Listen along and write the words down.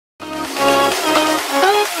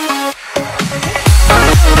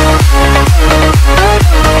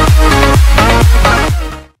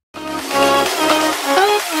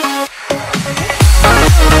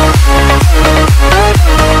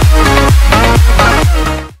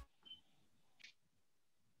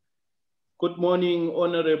Good morning,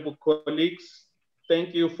 honorable colleagues.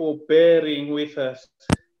 Thank you for bearing with us.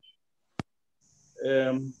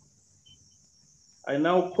 I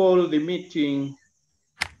now call the meeting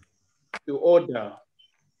to order.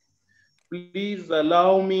 Please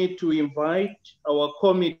allow me to invite our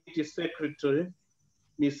committee secretary,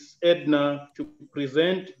 Ms. Edna, to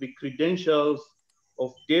present the credentials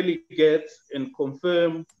of delegates and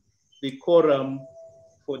confirm the quorum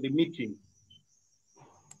for the meeting.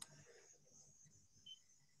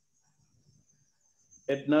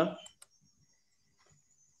 Edna.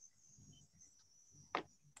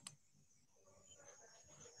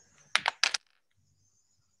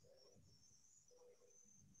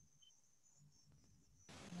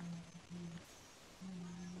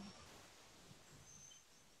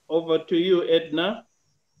 Over to you, Edna.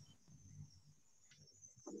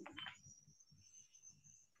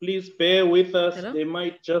 Please bear with us. Hello? They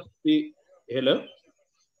might just be, hello?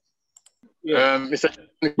 Yes. Mr.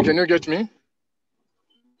 Can you get me?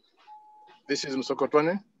 This is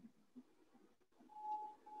Msokotwane.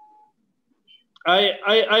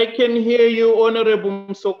 I can hear you, Honorable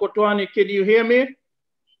Msokotwane. Can you hear me?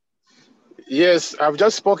 Yes, I've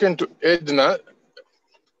just spoken to Edna.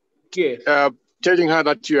 Yes. Telling her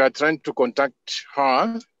that you are trying to contact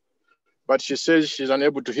her, but she says she's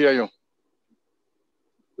unable to hear you.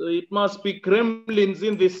 So it must be gremlins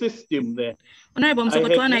in the system there. Honorable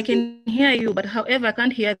Msokotwane, I can hear you, but however, I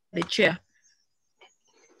can't hear the chair.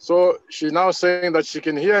 So she's now saying that she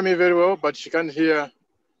can hear me very well, but she can't hear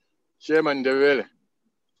Chairman Ndebele.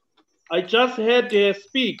 I just heard her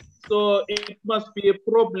speak, so it must be a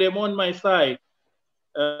problem on my side.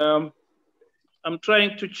 I'm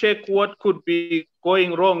trying to check what could be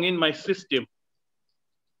going wrong in my system.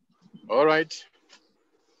 All right.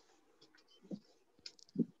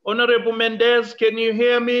 Honorable Mendez, can you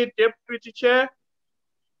hear me, Deputy Chair?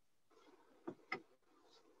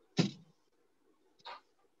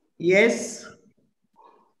 Yes.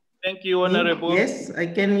 Thank you, Honorable. Yes, I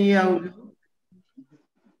can hear you.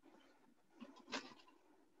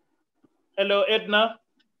 Hello, Edna.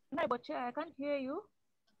 Honorable Chair, I can't hear you.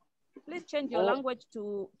 Please change your language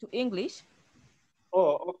to English.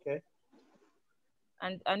 Oh, okay.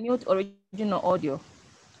 And unmute original audio.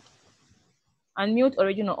 Unmute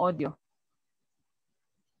original audio.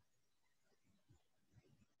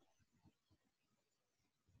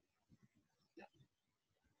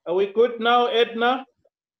 Are we good now, Edna?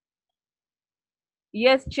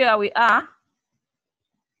 Yes, Chair, we are.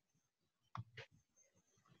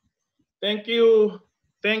 Thank you.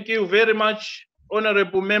 Thank you very much,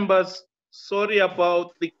 honorable members. Sorry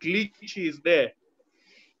about the glitches there.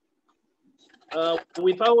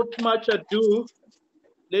 Without much ado,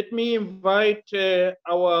 let me invite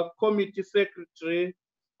our committee secretary,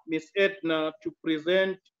 Ms. Edna, to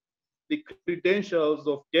present the credentials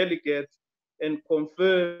of delegates and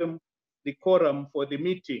confirm the quorum for the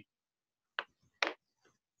meeting.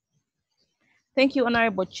 Thank you,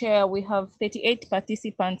 Honorable Chair. We have 38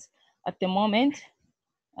 participants at the moment,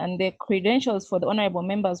 and the credentials for the honorable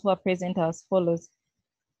members who are present are as follows.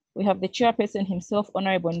 We have the chairperson himself,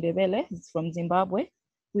 Honorable Ndebele, he's from Zimbabwe.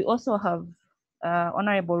 We also have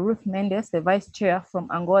Honorable Ruth Mendes, the vice chair from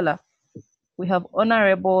Angola. We have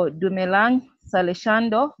Honorable Dumelang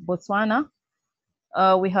Saleshando, Botswana.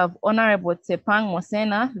 We have Honorable Tsepang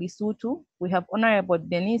Mosena, Lesotho. We have Honorable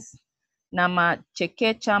Denise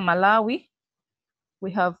Namachekecha, Malawi.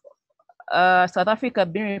 We have South Africa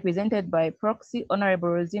being represented by proxy, Honorable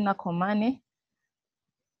Rosina Komane,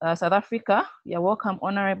 South Africa. You're welcome,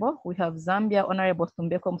 Honorable. We have Zambia, Honorable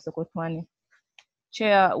Tumbeko Msokotwane.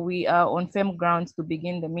 Chair, we are on firm grounds to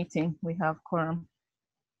begin the meeting. We have quorum.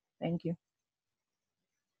 Thank you.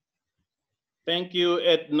 Thank you,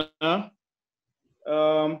 Edna.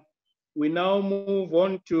 We now move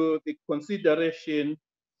on to the consideration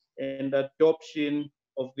and adoption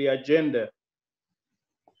of the agenda.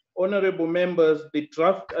 Honorable members, the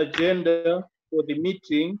draft agenda for the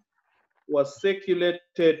meeting was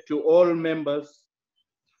circulated to all members.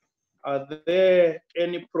 Are there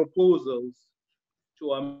any proposals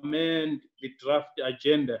to amend the draft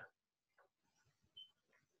agenda?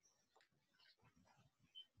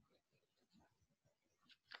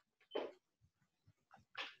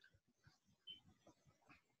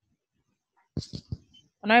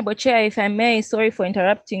 Honorable Chair, if I may, sorry for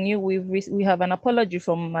interrupting you. We have an apology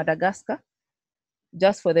from Madagascar,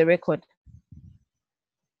 just for the record.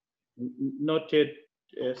 Noted,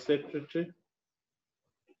 Secretary.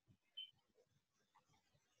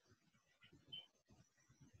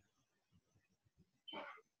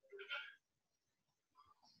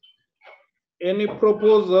 Any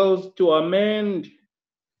proposals to amend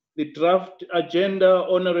the draft agenda,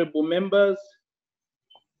 honorable members.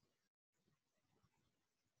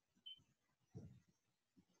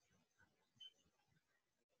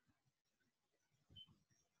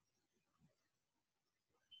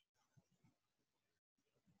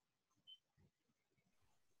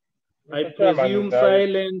 I presume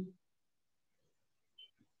silence.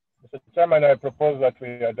 Mr. Chairman, I propose that we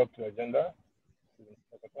adopt the agenda.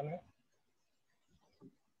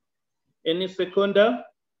 Any seconder?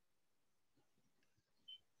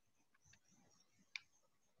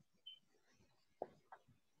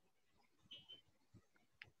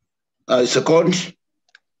 Second.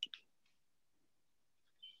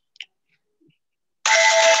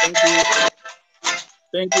 Thank you.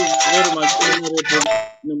 Thank you very much, Honorable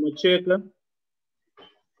Namacheka.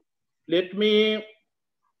 Let me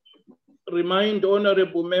remind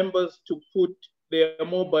honorable members to put their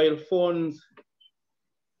mobile phones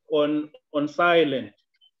on silent.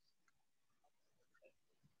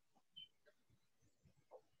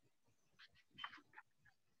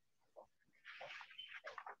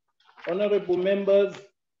 Honorable members,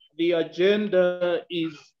 the agenda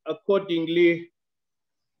is accordingly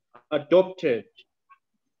adopted.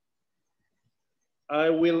 I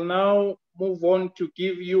will now move on to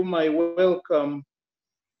give you my welcome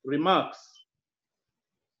remarks.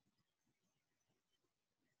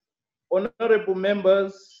 Honorable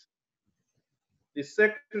members, the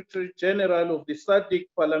Secretary General of the SADC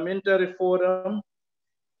Parliamentary Forum,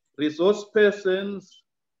 resource persons,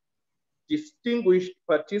 distinguished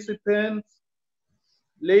participants,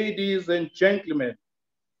 ladies and gentlemen,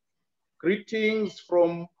 greetings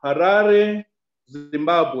from Harare,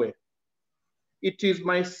 Zimbabwe. It is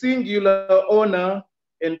my singular honor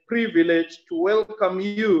and privilege to welcome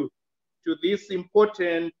you to this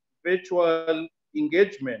important virtual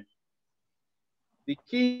engagement. The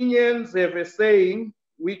Kenyans have a saying,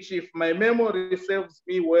 which if my memory serves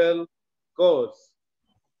me well, goes,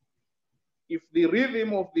 if the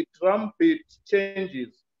rhythm of the trumpet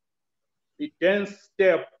changes, the dance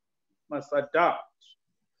step must adapt.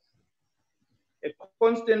 A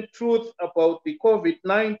constant truth about the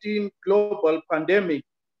COVID-19 global pandemic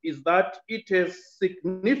is that it has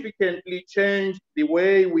significantly changed the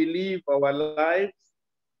way we live our lives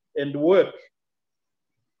and work.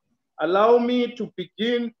 Allow me to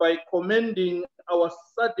begin by commending our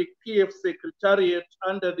SADC PF Secretariat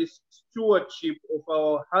under the stewardship of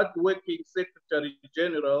our hardworking Secretary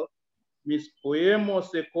General, Ms. Poemo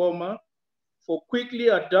Sekoma, for quickly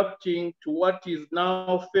adapting to what is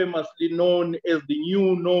now famously known as the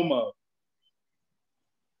new normal.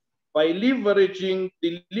 By leveraging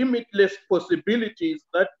the limitless possibilities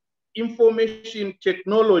that information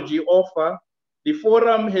technology offer, the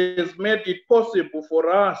forum has made it possible for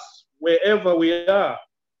us, wherever we are,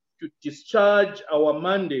 to discharge our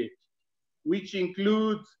mandate, which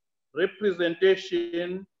includes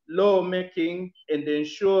representation, lawmaking, and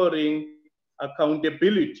ensuring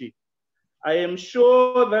accountability. I am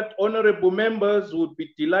sure that honorable members would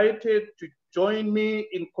be delighted to join me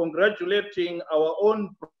in congratulating our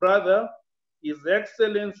own brother, His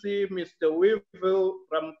Excellency Mr. Wivil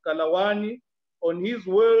Ramkalawani, on his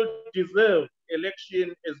well-deserved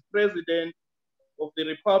election as President of the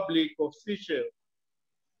Republic of Seychelles.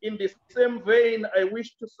 In the same vein, I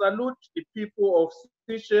wish to salute the people of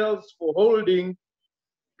Seychelles for holding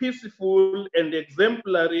peaceful and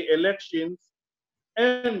exemplary elections,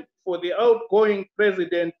 and for the outgoing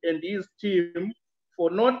president and his team for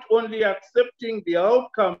not only accepting the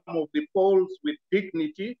outcome of the polls with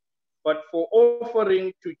dignity, but for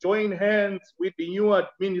offering to join hands with the new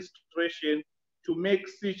administration to make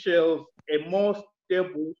Seychelles a more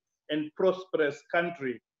stable and prosperous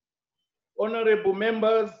country. Honorable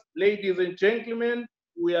members, ladies and gentlemen,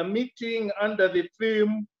 we are meeting under the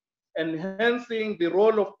theme enhancing the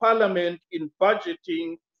role of Parliament in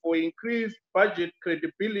budgeting for increased budget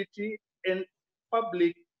credibility and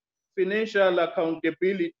public financial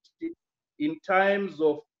accountability in times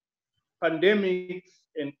of pandemics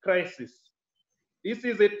and crisis. This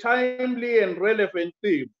is a timely and relevant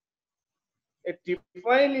theme. A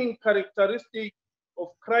defining characteristic of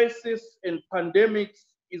crisis and pandemics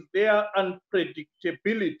is their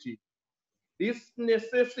unpredictability. This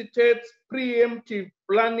necessitates preemptive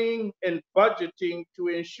planning and budgeting to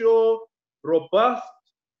ensure robust,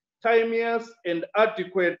 timeous, and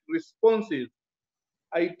adequate responses,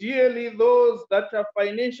 ideally those that are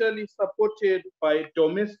financially supported by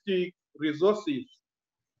domestic resources.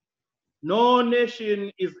 No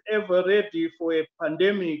nation is ever ready for a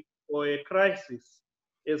pandemic or a crisis.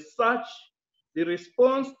 As such, the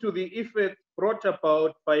response to the effects brought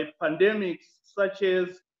about by pandemics such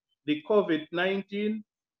as the COVID-19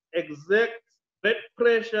 exert great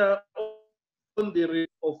pressure on the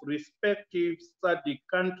of respective SADC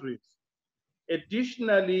countries.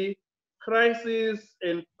 Additionally, crises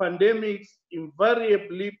and pandemics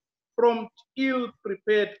invariably prompt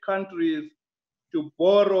ill-prepared countries to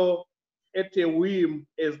borrow at a whim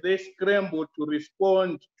as they scramble to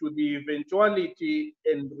respond to the eventuality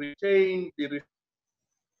and retain the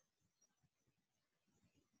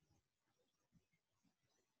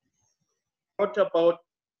brought about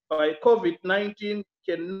by COVID-19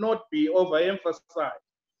 cannot be overemphasized.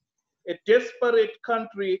 A desperate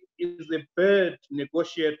country is a bad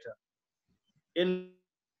negotiator. In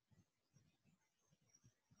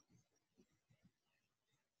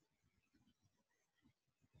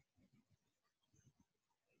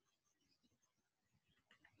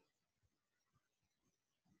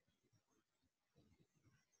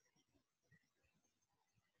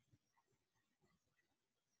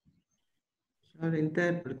Senhor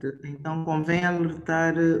intérprete, então convém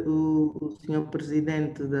alertar o senhor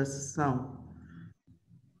presidente da sessão.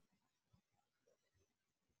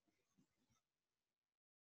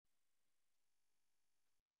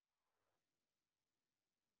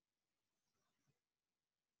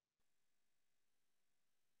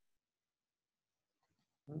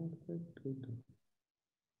 Foi tudo.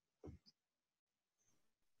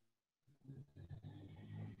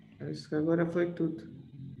 Acho que agora foi tudo.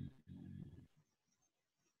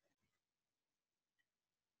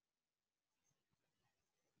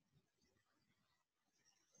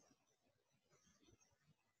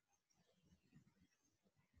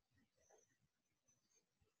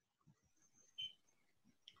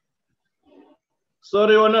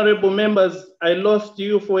 Sorry, honorable members, I lost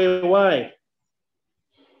you for a while.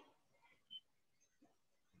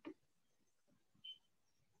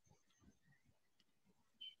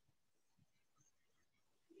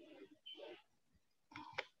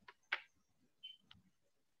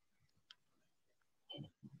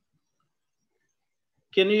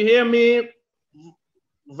 Can you hear me,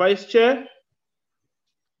 Vice Chair?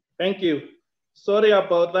 Thank you. Sorry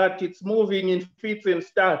about that. It's moving in fits and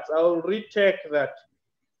starts. I'll recheck that.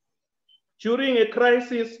 During a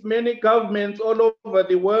crisis, many governments all over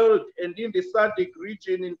the world and in the SADC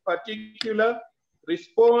region in particular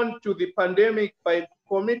respond to the pandemic by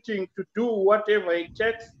committing to do whatever it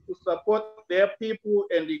takes to support their people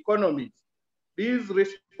and economies. These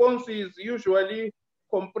responses usually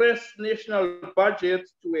compress national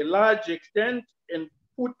budgets to a large extent and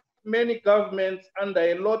put many governments under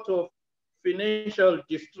a lot of financial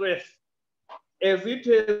distress. As it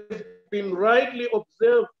has been rightly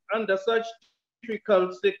observed, under such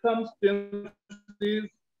difficult circumstances,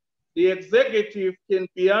 the executive can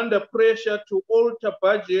be under pressure to alter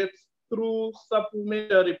budgets through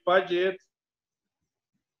supplementary budgets.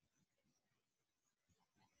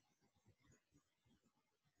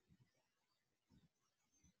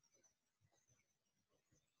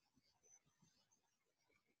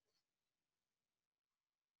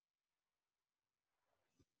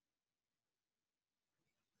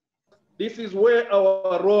 This is where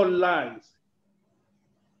our role lies.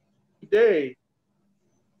 Today,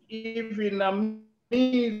 even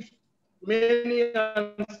amidst many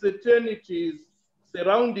uncertainties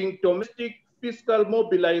surrounding domestic fiscal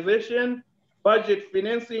mobilization, budget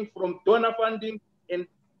financing from donor funding, and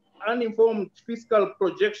uninformed fiscal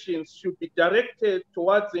projections should be directed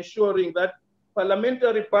towards ensuring that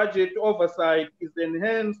parliamentary budget oversight is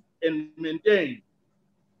enhanced and maintained.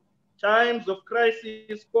 Times of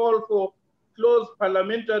crisis call for close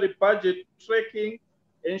parliamentary budget tracking,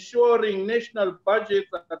 ensuring national budgets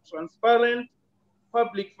are transparent,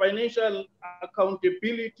 public financial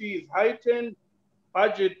accountability is heightened,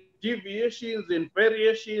 budget deviations and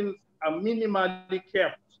variations are minimally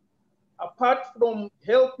kept. Apart from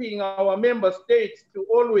helping our member states to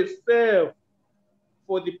always serve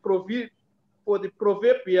for the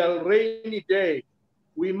proverbial rainy day,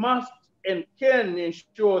 we must and can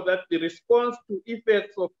ensure that the response to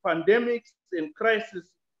effects of pandemics and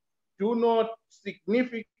crises do not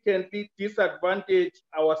significantly disadvantage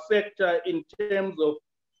our sector in terms of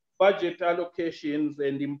budget allocations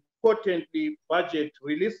and, importantly, budget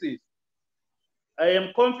releases. I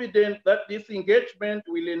am confident that this engagement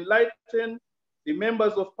will enlighten the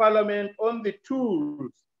members of parliament on the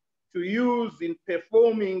tools to use in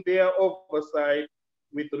performing their oversight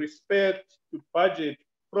with respect to budget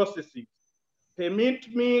processes.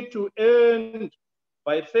 Permit me to end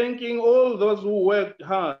by thanking all those who worked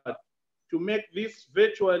hard to make this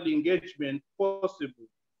virtual engagement possible.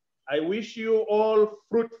 I wish you all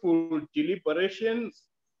fruitful deliberations.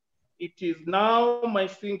 It is now my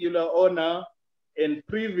singular honor and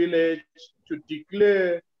privilege to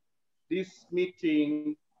declare this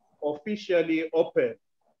meeting officially open.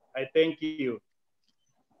 I thank you.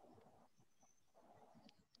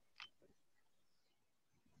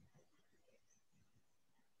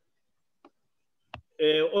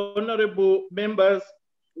 Honorable members,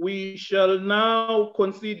 we shall now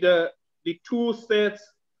consider the two sets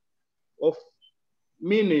of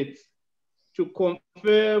minutes to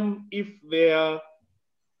confirm if they are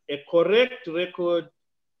a correct record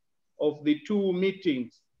of the two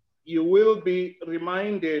meetings. You will be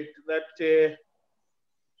reminded that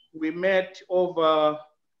we met over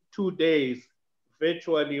 2 days,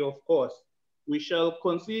 virtually of course. We shall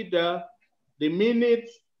consider the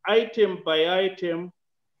minutes item by item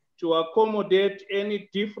to accommodate any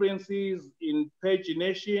differences in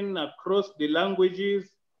pagination across the languages,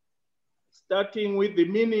 starting with the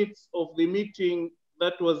minutes of the meeting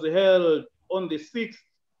that was held on the 6th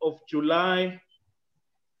of July,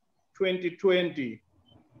 2020.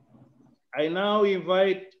 I now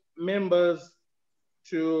invite members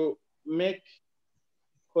to make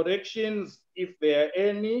corrections if there are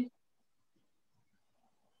any,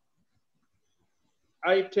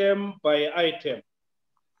 item by item.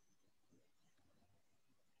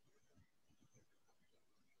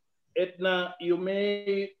 Edna, you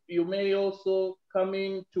may also come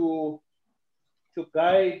in to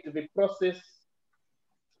guide the process,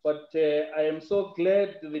 but I am so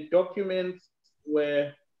glad the documents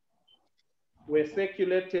were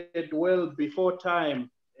circulated well before time,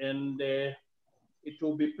 and it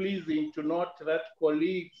will be pleasing to note that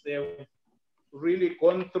colleagues have really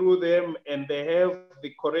gone through them and they have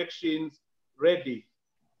the corrections ready.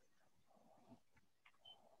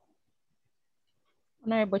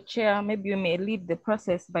 Honorable Chair, maybe you may lead the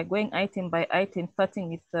process by going item by item, starting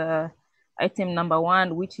with item number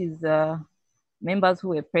 1, which is members who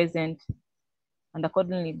were present, and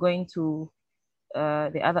accordingly going to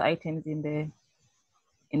the other items in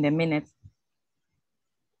the minutes.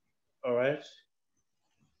 All right.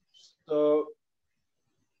 So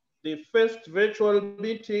the first virtual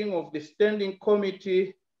meeting of the Standing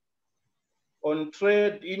Committee on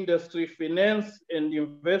Trade, Industry, Finance, and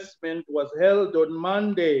Investment was held on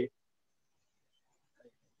Monday,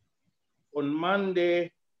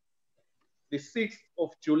 the 6th of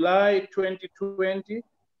July, 2020.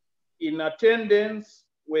 In attendance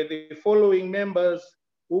were the following members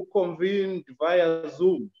who convened via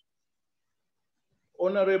Zoom: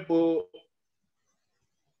 Honorable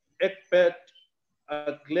Egbert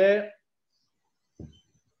Agle,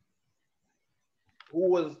 who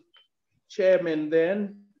was chairman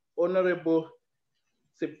then, Honorable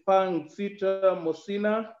Sepang Sita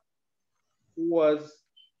Mosina, who was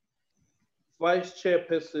vice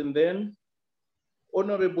chairperson then,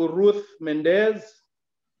 Honorable Ruth Mendez,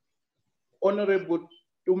 Honorable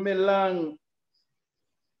Tumelang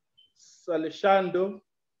Saleshando,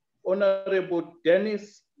 Honorable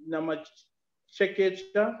Dennis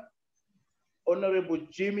Namachekecha, Honorable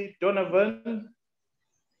Jimmy Donovan,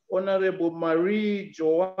 Honorable Marie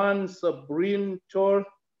Joanne Sabrine Tor,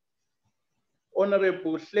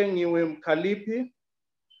 Honorable Hlengiwe Mkalipi,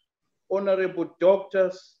 Honorable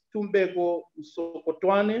Dr. Tumbeko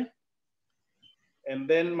Msokotwane, and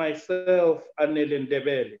then myself, Anele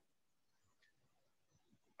Ndebele.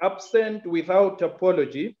 Absent without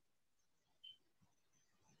apology,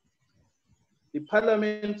 the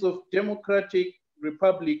parliaments of Democratic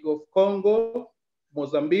Republic of Congo,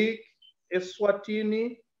 Mozambique,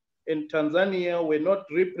 Eswatini, and Tanzania were not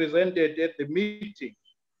represented at the meeting.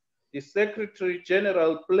 The Secretary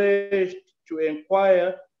General pledged to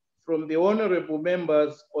inquire from the honorable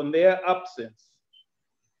members on their absence.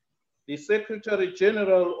 The Secretary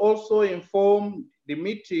General also informed the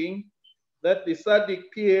meeting that the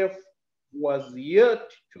SADC-PF was yet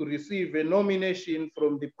to receive a nomination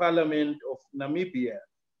from the Parliament of Namibia.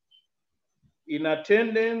 In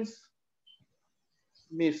attendance,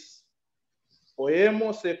 Ms.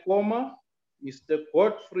 Poemo Sekoma, Mr.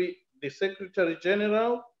 Godfrey, the Secretary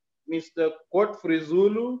General, Mr. Godfrey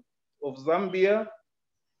Zulu of Zambia,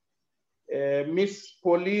 Ms.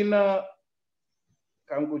 Paulina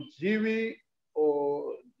Kangujiwi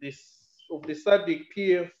of the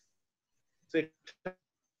SADC-PF Secretary.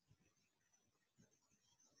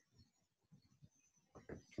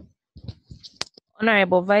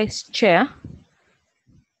 Honorable Vice Chair,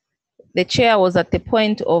 the chair was at the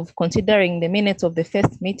point of considering the minutes of the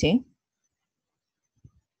first meeting.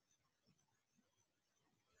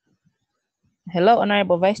 Hello,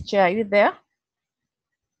 Honorable Vice Chair, are you there?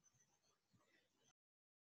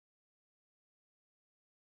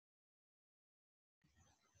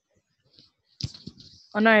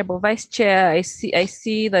 Honorable Vice Chair, I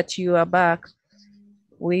see that you are back.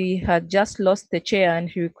 We had just lost the chair and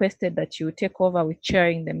he requested that you take over with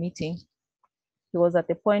chairing the meeting. He was at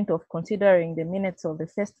the point of considering the minutes of the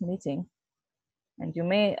first meeting, and you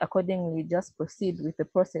may accordingly just proceed with the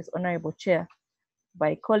process, Honorable Chair,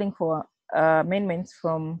 by calling for amendments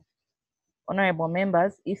from honorable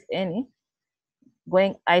members, if any,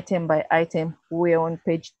 going item by item. We're on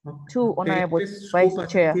page 2, Honorable Vice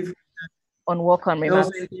Chair, on welcome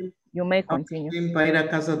remarks. You may continue. Para ir à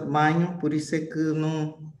casa de banho, por isso é que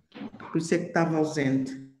estava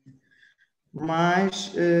ausente.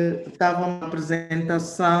 Mas estava uma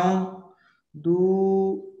apresentação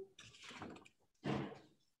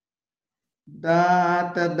da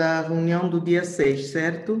ata da reunião do dia 6,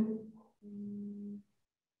 certo?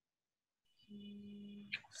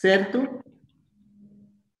 Certo?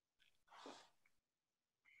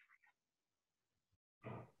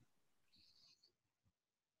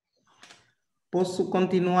 Posso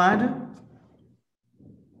continuar?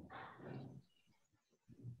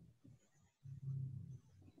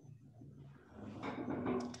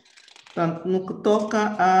 Portanto, no que toca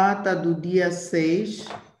à ata do dia 6,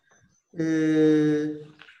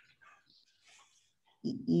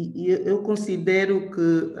 eu considero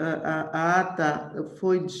que a ata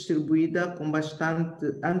foi distribuída com bastante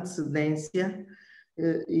antecedência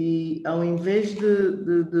e, ao invés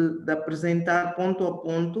de apresentar ponto a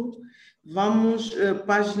ponto, vamos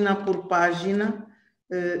página por página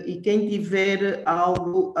e quem tiver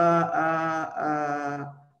algo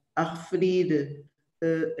a referir,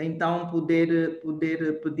 então poder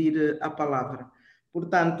pedir a palavra.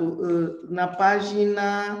 Portanto, na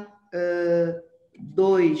página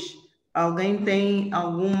 2, alguém tem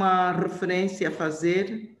alguma referência a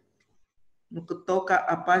fazer no que toca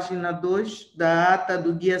à página 2 da ata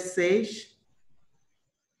do dia 6?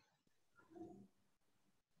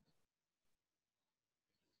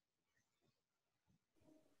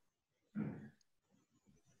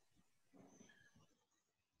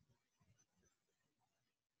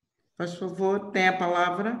 Faz favor, tem a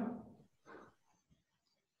palavra.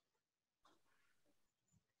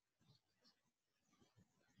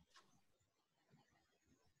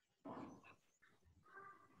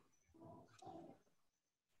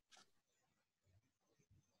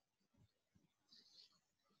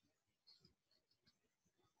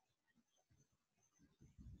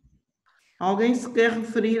 Alguém se quer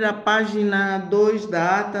referir à página 2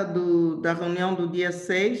 da ata da reunião do dia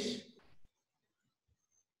 6?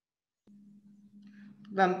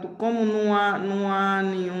 Portanto, como não há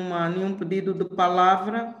nenhum pedido de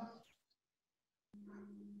palavra,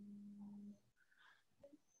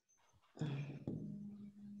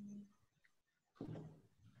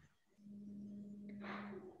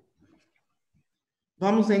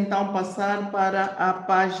 vamos então passar para a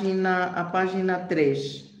página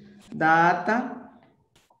 3 da ata.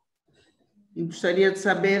 Eu gostaria de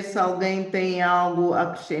saber se alguém tem algo a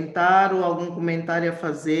acrescentar ou algum comentário a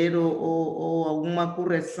fazer ou alguma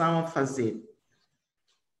correção a fazer.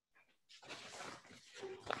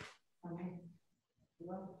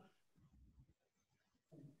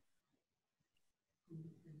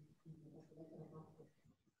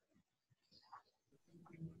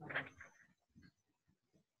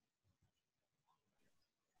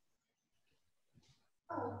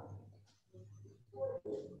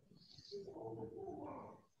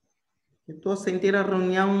 Estou a sentir a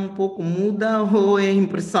reunião um pouco muda ou é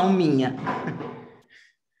impressão minha?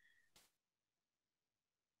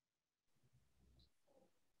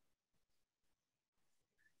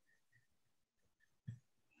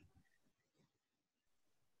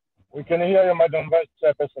 We can hear you, Madam Vice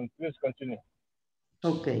Chairperson. Please continue.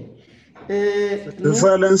 Ok. The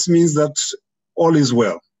silence means that all is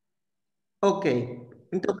well. Ok.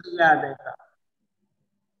 Muito obrigada.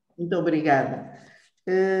 Muito obrigada.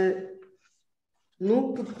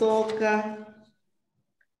 No que toca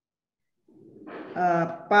à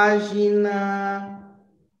página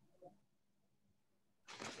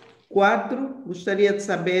 4, gostaria de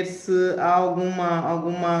saber se há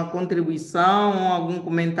alguma contribuição ou algum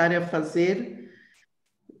comentário a fazer.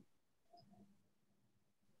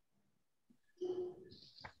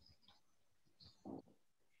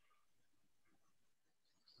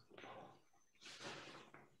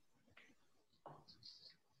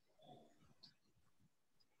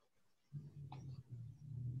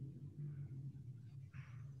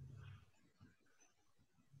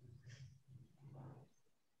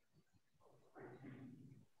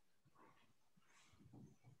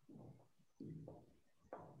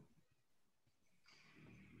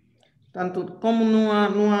 Portanto, como não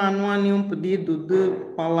há nenhum pedido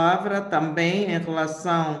de palavra também em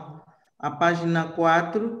relação à página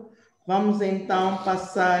 4, Vamos então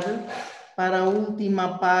passar para a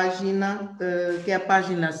última página, que é a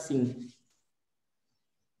página 5.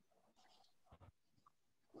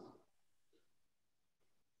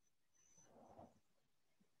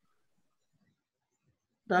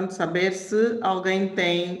 Portanto, saber se alguém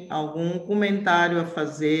tem algum comentário a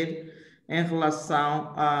fazer em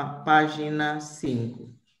relação à página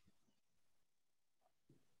 5.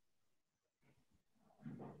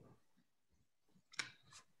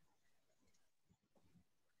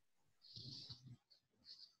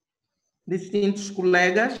 Distintos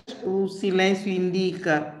colegas, o silêncio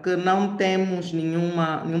indica que não temos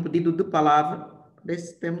nenhum pedido de palavra.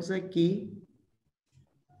 Parece que temos aqui.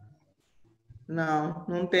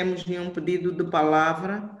 Não temos nenhum pedido de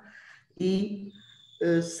palavra. E,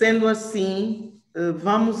 sendo assim,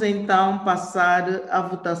 vamos então passar à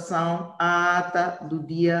votação a ata do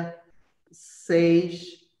dia 6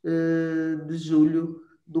 de julho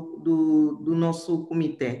do nosso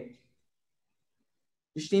comitê.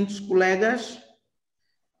 Distintos colegas,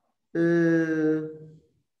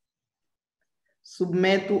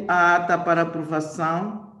 submeto a ata para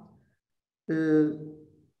aprovação.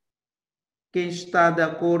 Quem está de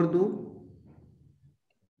acordo,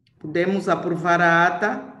 podemos aprovar a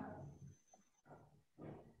ata.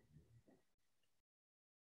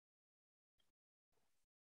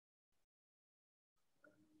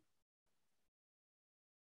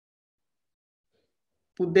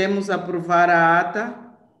 Podemos aprovar a ata.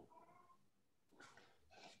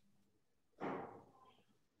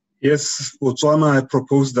 Yes, Botswana, I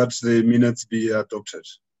propose that the minutes be adopted.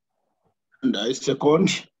 And I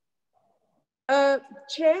second.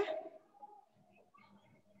 Chair?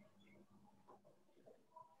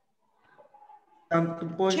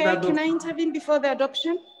 Chair, can I intervene before the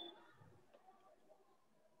adoption?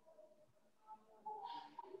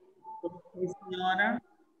 Sim, senhora.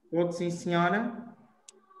 Pode, sim, senhora.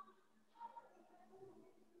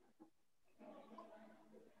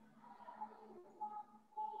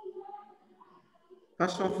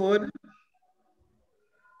 Faz favor.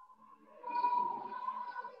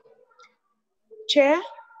 Chair?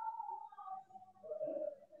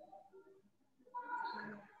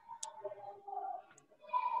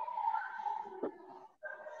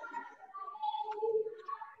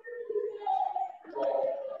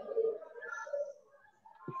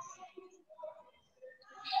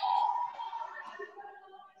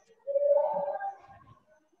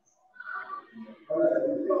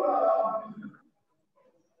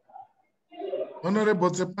 Honorable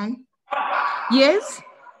Zepang? Yes?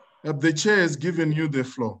 The chair has given you the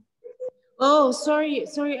floor. Oh, sorry.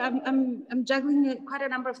 I'm juggling quite a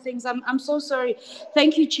number of things. I'm so sorry.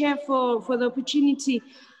 Thank you, Chair, for the opportunity.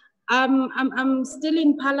 I'm still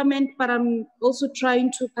in Parliament, but I'm also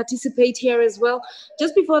trying to participate here as well.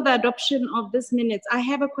 Just before the adoption of this minutes, I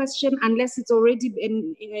have a question, unless it's already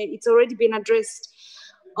been addressed,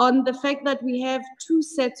 on the fact that we have two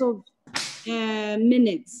sets of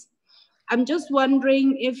minutes. I'm just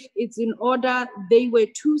wondering if it's in order they were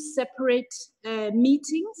two separate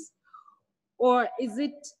meetings, or is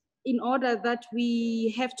it in order that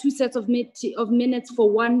we have two sets of minutes for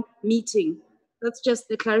one meeting? That's just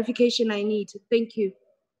the clarification I need. Thank you.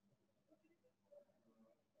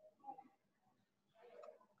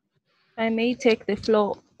 I may take the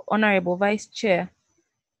floor, Honorable Vice Chair.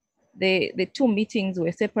 The two meetings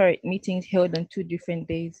were separate meetings held on 2 different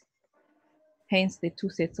days, hence the 2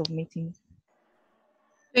 sets of meetings.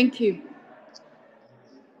 Thank you.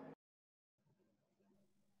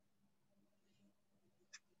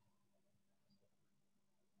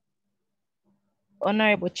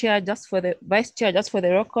 Honorable Chair, Vice Chair, just for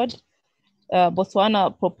the record,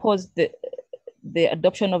 Botswana proposed the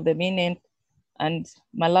adoption of the minute, and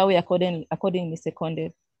Malawi accordingly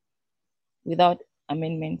seconded without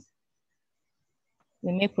amendments.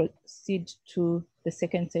 We may proceed to the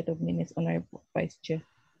second set of minutes, Honorable Vice Chair.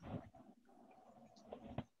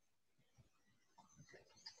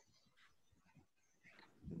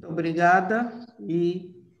 Muito obrigada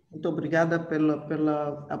e muito obrigada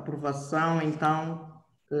pela aprovação, então,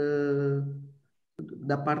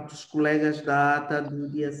 da parte dos colegas da ata do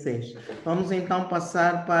dia 6. Vamos então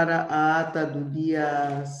passar para a ata do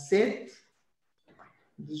dia 7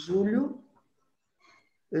 de julho,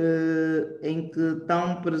 em que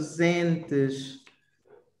estão presentes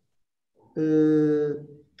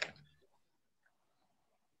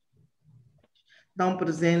Estão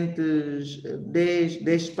presentes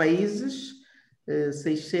 10 países,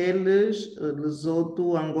 Seychelles,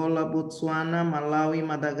 Lesoto, Angola, Botsuana, Malawi,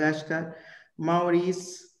 Madagascar,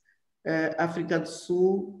 Maurício, África do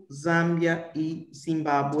Sul, Zâmbia e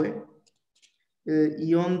Zimbábue.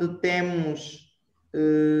 e onde temos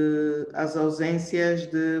as ausências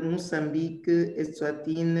de Moçambique,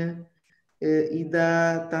 Eswatini e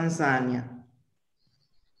da Tanzânia.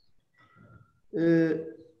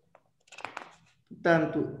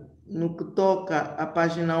 Portanto, no que toca à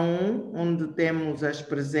página 1, onde temos as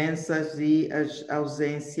presenças e as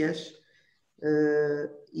ausências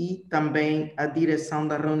e também a direção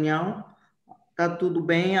da reunião, está tudo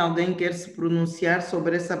bem? Alguém quer se pronunciar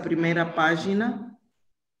sobre essa primeira página?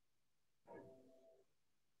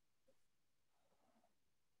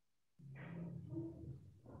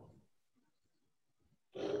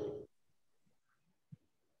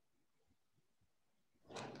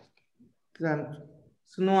 Portanto,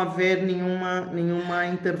 se não haver nenhuma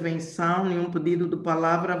intervenção, nenhum pedido de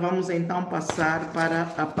palavra, vamos então passar para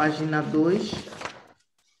a página 2.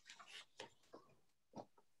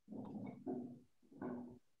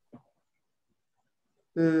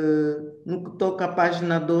 No que toca à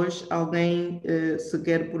página 2, alguém se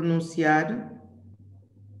quer pronunciar?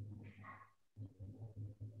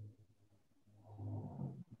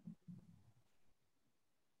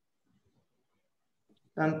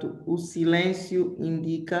 Portanto, o silêncio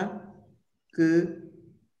indica que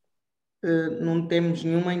não temos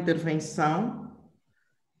nenhuma intervenção.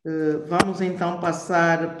 Vamos então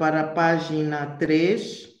passar para a página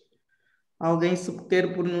 3. Alguém se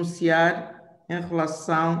quer pronunciar em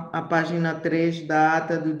relação à página 3 da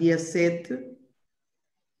ata do dia 7?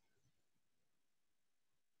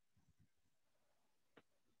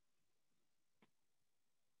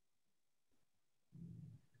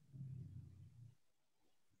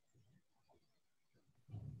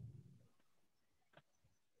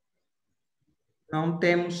 Não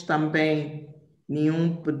temos também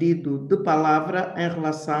nenhum pedido de palavra em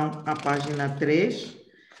relação à página 3.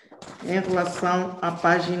 Em relação à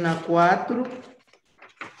página 4,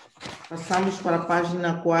 passamos para a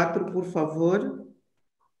página 4, por favor.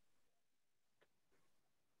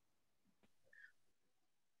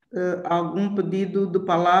 Algum pedido de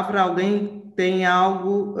palavra? Alguém tem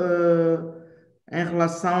algo em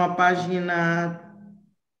relação à página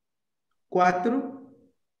 4?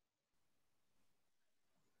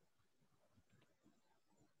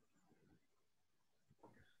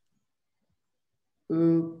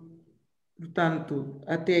 Portanto,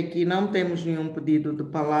 até aqui não temos nenhum pedido de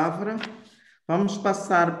palavra. Vamos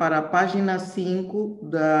passar para a página 5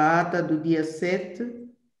 da ata do dia 7.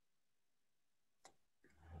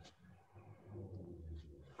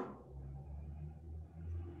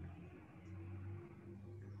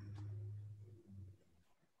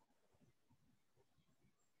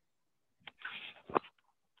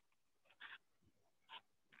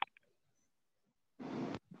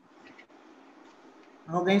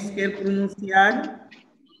 Alguém se quer pronunciar?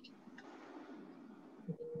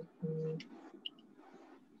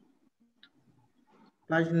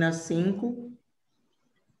 Página 5.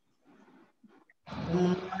 Como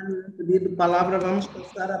não há nenhum pedido de palavra, vamos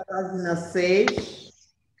passar à página 6.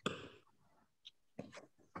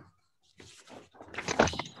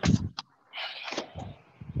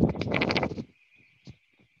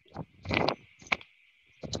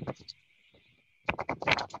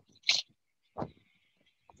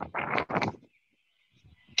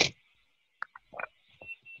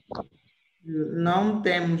 Não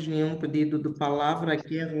temos nenhum pedido de palavra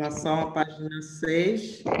aqui em relação à página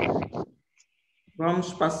 6.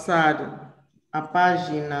 Vamos passar à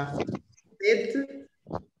página 7.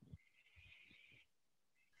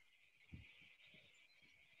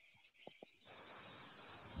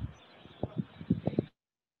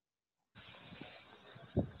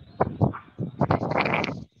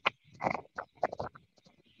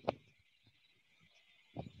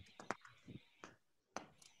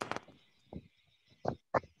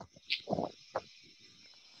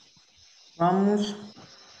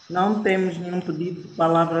 Não temos nenhum pedido de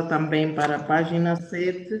palavra também para a página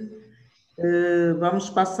 7. Vamos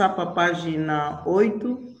passar para a página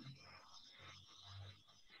 8.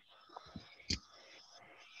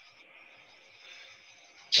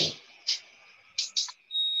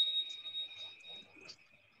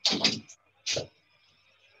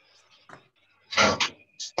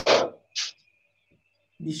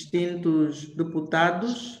 Distintos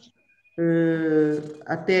deputados.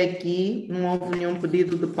 Até aqui não houve nenhum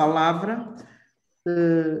pedido de palavra.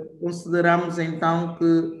 Consideramos então que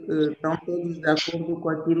estão todos de acordo com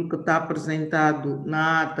aquilo que está apresentado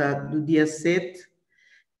na ata do dia 7,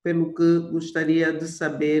 pelo que gostaria de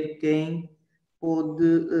saber quem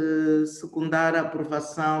pode secundar a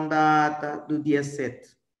aprovação da ata do dia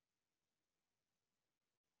 7.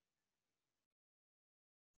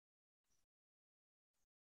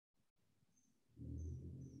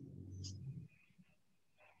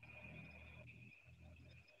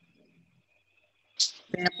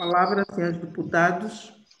 Tem a palavra, senhores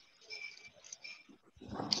deputados.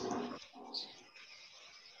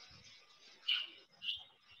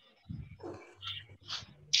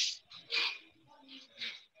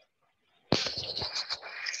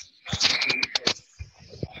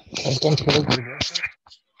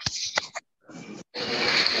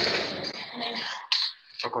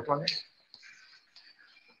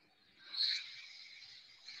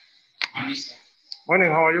 Morning,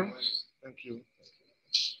 how are you? Thank you.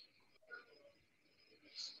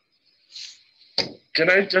 Can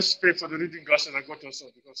I just pay for the reading glasses I got also?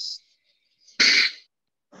 Because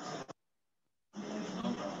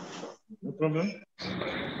no problem.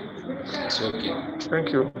 It's okay.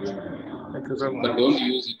 Thank you. Thank you very much. But don't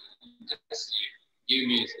use it. Just give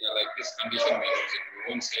me like this condition. We use it.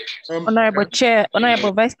 We won't say it. Honorable Chair,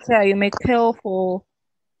 Honorable Vice Chair, you may call for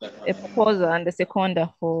a proposer and a seconder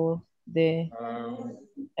for the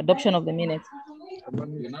adoption of the minutes.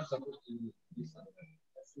 You're not supposed to use this.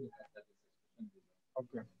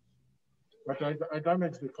 Okay. But I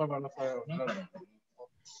damaged the cover of file.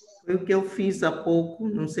 Foi o que eu fiz há pouco,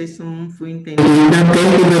 não sei se não fui entendido.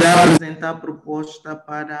 Quem poderá apresentar a proposta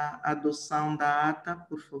para a adoção da ata,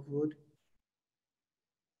 por favor?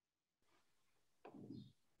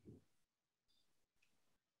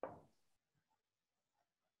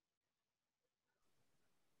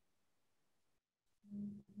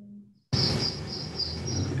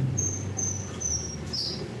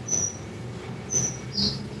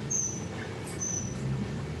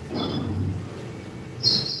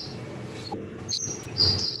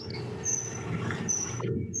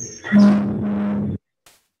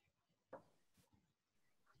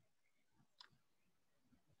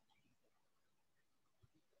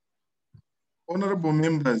 Honorable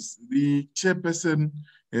members, the chairperson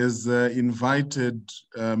has invited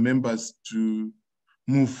members to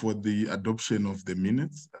move for the adoption of the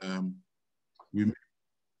minutes. We may,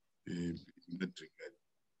 in that regard.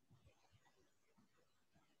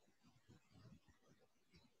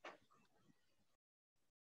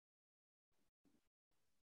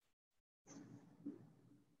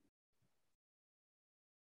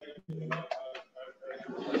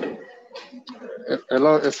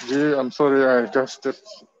 Hello, SG. I'm sorry I just stepped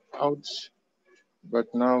out, but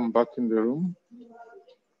now I'm back in the room.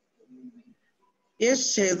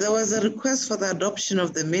 Yes, Chair, there was a request for the adoption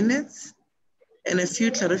of the minutes and a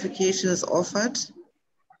few clarifications offered.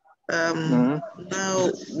 Now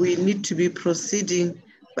we need to be proceeding,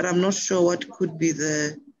 but I'm not sure what could be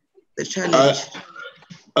the challenge.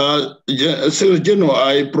 Secretary General,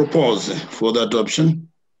 I propose for the adoption.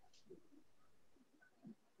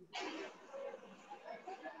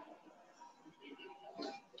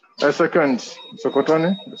 A second,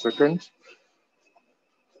 Sokotone, a second.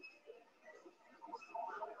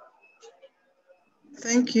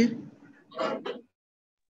 Thank you.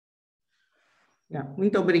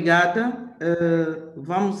 Muito obrigada.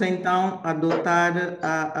 Vamos então adotar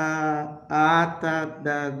a ata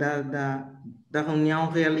da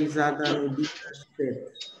reunião realizada no dia 7.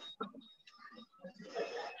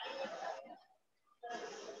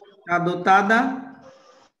 Está adotada?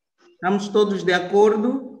 Estamos todos de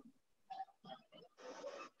acordo?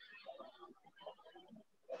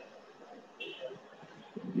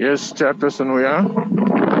 Yes, Chairperson, we are.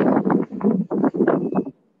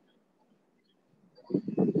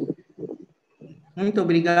 Muito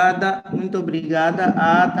obrigada, muito obrigada.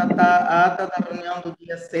 A ata da reunião do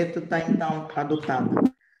dia 7 está então adotada.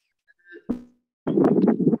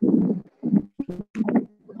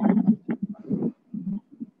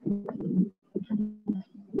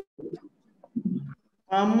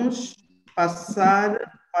 Vamos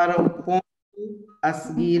passar para o ponto a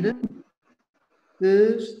seguir,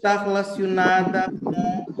 que está relacionada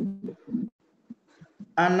com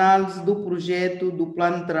a análise do projeto do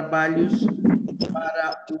plano de trabalhos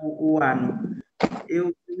para o ano.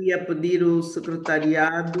 Eu queria pedir o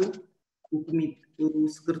secretariado,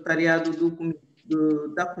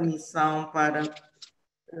 da comissão para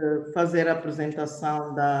fazer a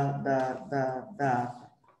apresentação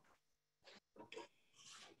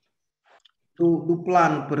do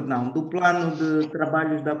plano de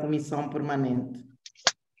trabalhos da comissão permanente.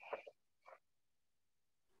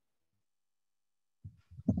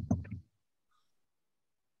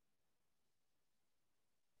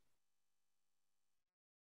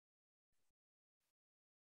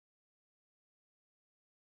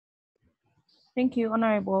 Thank you,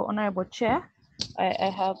 Honorable Chair. I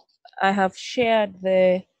have shared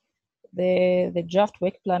the draft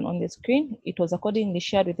work plan on the screen. It was accordingly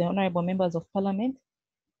shared with the honorable members of Parliament.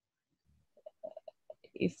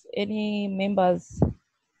 If any members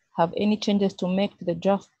have any changes to make to the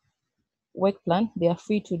draft work plan, they are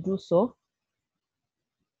free to do so.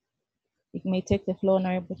 You may take the floor,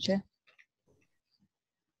 Honorable Chair.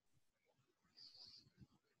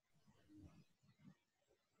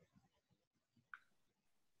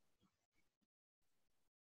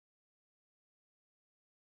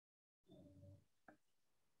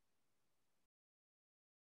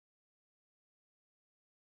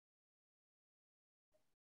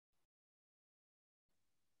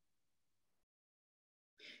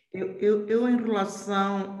 Eu em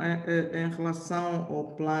relação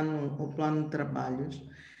ao plano de trabalhos,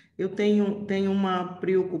 eu tenho uma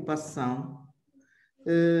preocupação.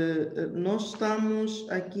 Nós estamos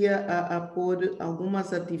aqui a pôr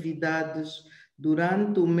algumas atividades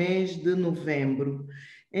durante o mês de novembro.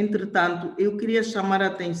 Entretanto, eu queria chamar a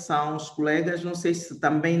atenção aos colegas, não sei se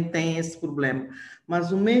também têm esse problema,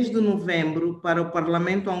 mas o mês de novembro para o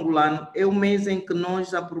Parlamento angolano é o mês em que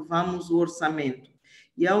nós aprovamos o orçamento.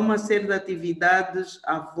 E há uma série de atividades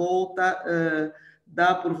à volta da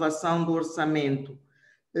aprovação do orçamento.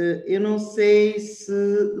 Eu não sei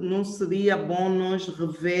se não seria bom nós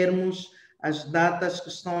revermos as datas que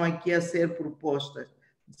estão aqui a ser propostas.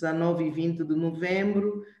 19 e 20 de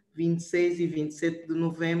novembro, 26 e 27 de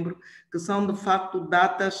novembro, que são de facto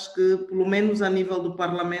datas que, pelo menos a nível do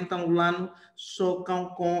Parlamento angolano, chocam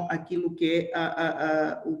com aquilo que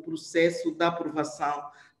é o processo da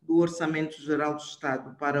aprovação do Orçamento Geral do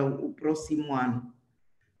Estado para o próximo ano.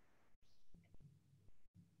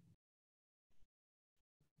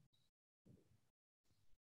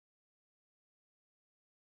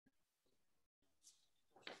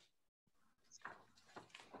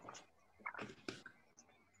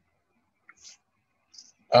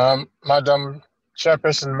 Madam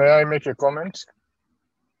Chairperson, may I make a comment?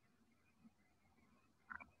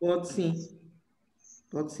 Pode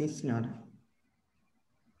sim, senhora.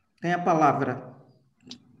 Tem a palavra.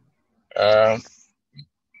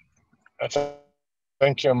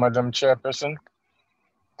 Thank you, Madam Chairperson.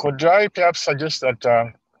 Could I perhaps suggest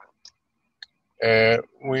that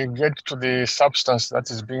we get to the substance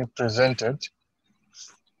that is being presented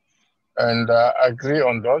and agree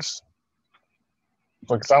on those?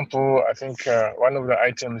 For example, I think one of the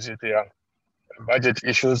items is the budget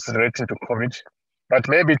issues relating to COVID, but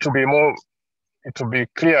maybe to be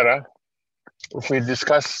clearer, if we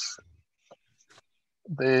discuss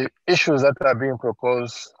the issues that are being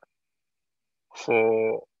proposed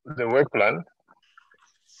for the work plan,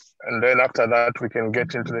 and then after that, we can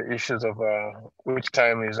get into the issues of which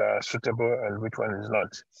time is suitable and which one is not.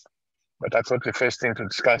 But I thought the first thing to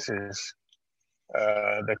discuss is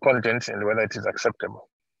the content and whether it is acceptable.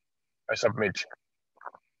 I submit.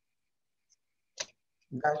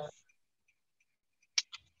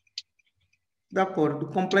 De acordo,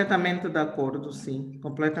 completamente de acordo, sim,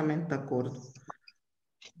 completamente de acordo.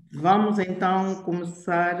 Vamos então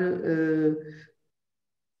começar.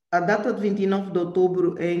 A data de 29 de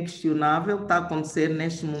outubro é inquestionável, está a acontecer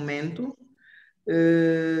neste momento.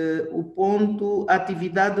 O ponto,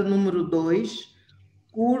 atividade número 2,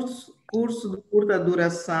 curso de curta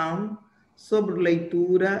duração sobre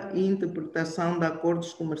leitura e interpretação de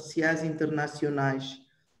acordos comerciais internacionais.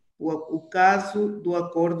 O caso do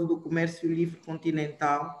Acordo do Comércio Livre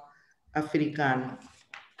Continental Africano,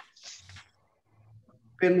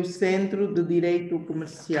 pelo Centro de Direito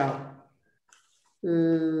Comercial.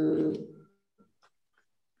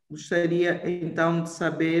 Gostaria então de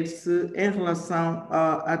saber se, em relação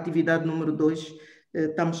à atividade número 2,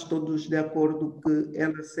 estamos todos de acordo que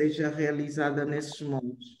ela seja realizada nesses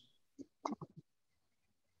moldes.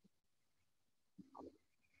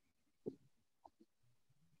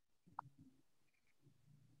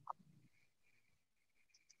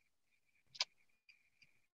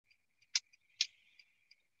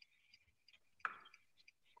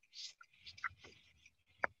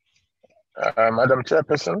 Madam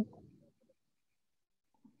Chairperson.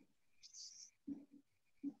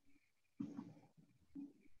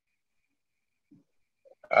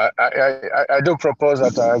 I do propose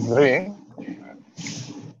that I agree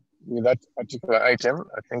with that particular item.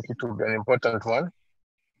 I think it will be an important one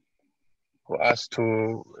for us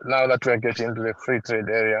to, now that we are getting into the free trade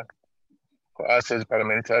area, for us as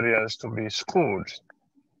parliamentarians to be schooled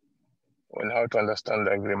on how to understand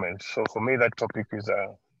the agreement. So for me, that topic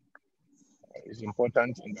is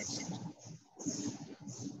important in that sense.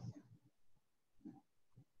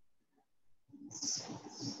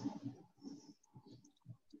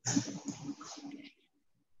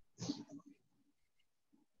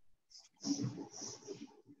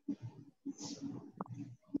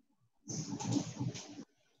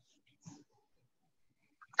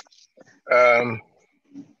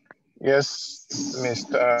 Yes,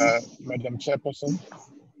 Madam Chairperson.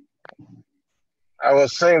 I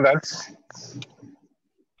was saying that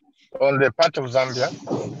on the part of Zambia,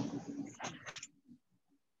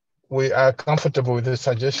 we are comfortable with the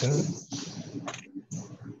suggestion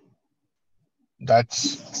that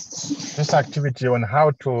this activity on how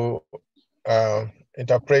to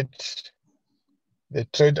interpret the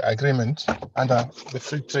trade agreement under the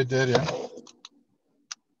free trade area,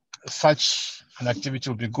 such an activity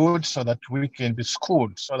will be good so that we can be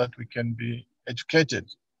schooled, so that we can be educated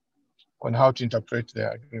on how to interpret the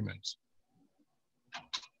agreement.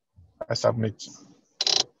 I submit.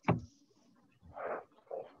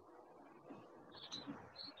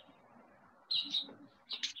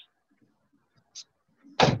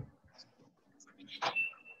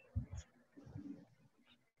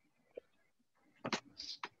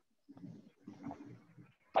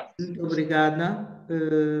 Muito obrigada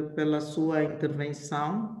pela sua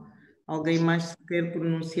intervenção. Alguém mais se quer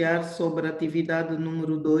pronunciar sobre a atividade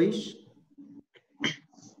número 2?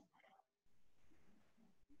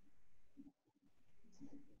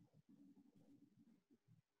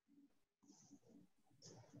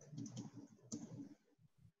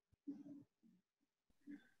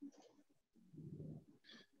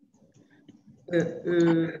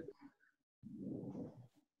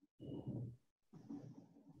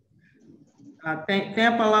 Tem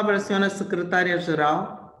a palavra a senhora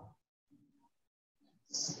secretária-geral.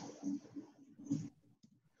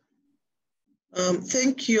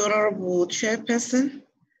 Thank you, Honorable Chairperson.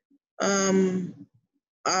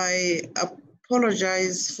 I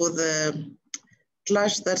apologize for the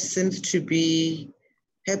clash that seems to be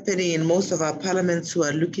happening in most of our parliaments who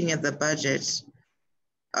are looking at the budget.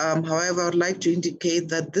 However, I would like to indicate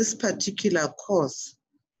that this particular course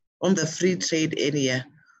on the free trade area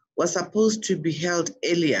was supposed to be held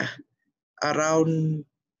earlier, around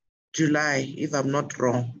July, if I'm not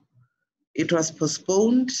wrong. It was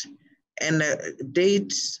postponed, and a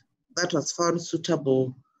date that was found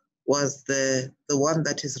suitable was the one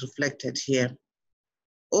that is reflected here.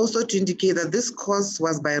 Also to indicate that this course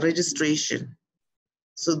was by registration.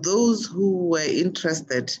 So those who were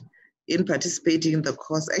interested in participating in the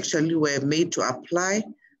course actually were made to apply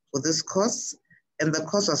for this course, and the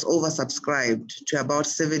course was oversubscribed to about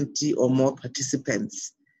 70 or more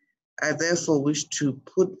participants. I therefore wish to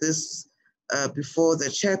put this before the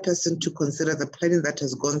chairperson to consider the planning that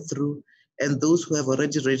has gone through and those who have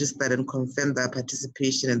already registered and confirmed their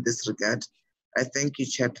participation in this regard. I thank you,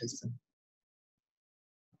 Chairperson.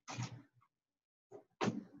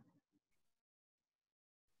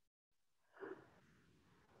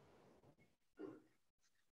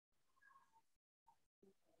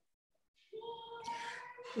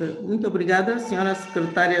 Muito obrigada, senhora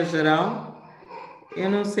secretária-geral. Eu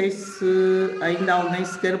não sei se ainda alguém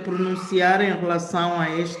se quer pronunciar em relação a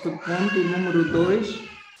este ponto, número 2.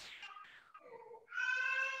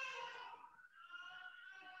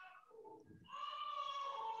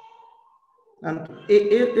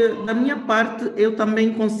 Da minha parte, eu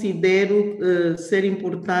também considero ser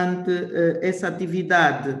importante essa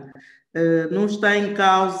atividade. Não está em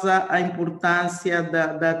causa a importância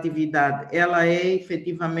da atividade. Ela é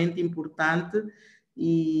efetivamente importante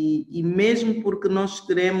e mesmo porque nós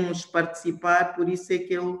queremos participar, por isso é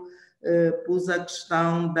que eu pus a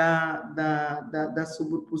questão da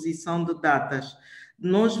sobreposição de datas.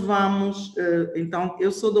 Nós vamos, então,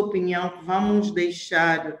 eu sou da opinião que vamos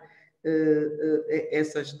deixar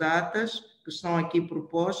essas datas que estão aqui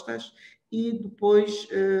propostas e depois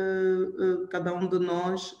cada um de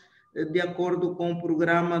nós, de acordo com o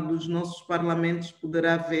programa dos nossos parlamentos,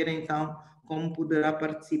 poderá ver então como poderá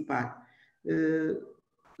participar.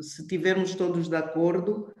 Se tivermos todos de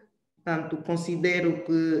acordo, portanto, considero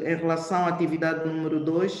que em relação à atividade número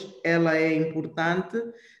 2, ela é importante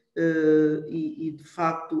e de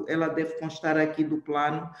facto ela deve constar aqui do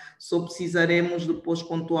plano. Só precisaremos depois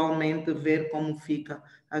pontualmente ver como fica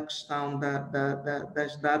a questão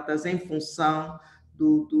das datas em função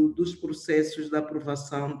dos processos de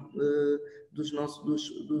aprovação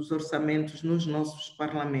dos orçamentos nos nossos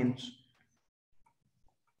parlamentos.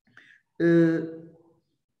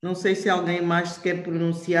 Não sei se alguém mais se quer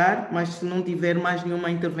pronunciar, mas se não tiver mais nenhuma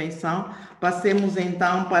intervenção, passemos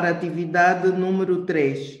então para a atividade número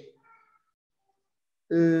 3.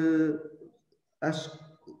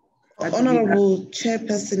 Honorable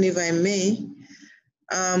Chairperson, if I may,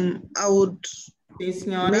 I would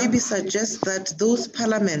maybe suggest that those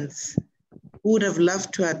parliaments who would have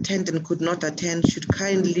loved to attend and could not attend should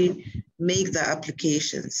kindly make their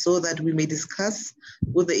applications so that we may discuss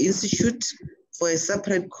with the Institute for a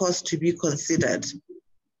separate cost to be considered.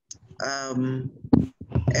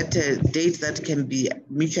 at a date that can be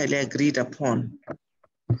mutually agreed upon.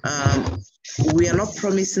 We are not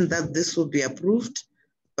promising that this will be approved,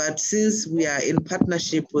 but since we are in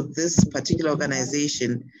partnership with this particular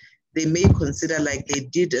organization, they may consider like they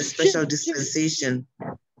did a special dispensation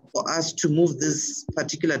for us to move this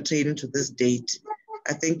particular training to this date.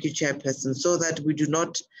 I thank you, Chairperson, so that we do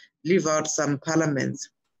not leave out some parliaments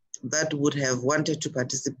that would have wanted to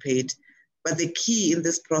participate. But the key in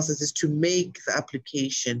this process is to make the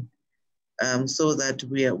application so that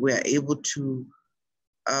we are able to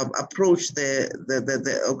approach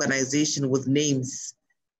the organization with names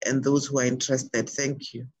and those who are interested.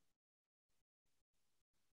 Thank you.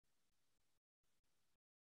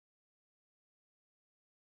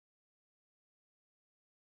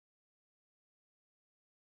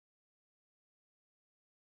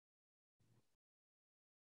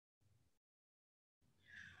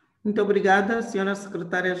 Muito obrigada, senhora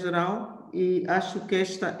secretária-geral, e acho que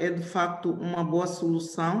esta é de facto uma boa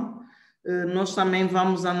solução. Nós também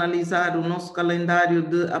vamos analisar o nosso calendário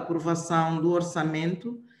de aprovação do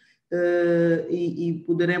orçamento e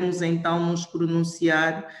poderemos então nos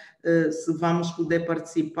pronunciar se vamos poder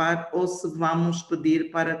participar ou se vamos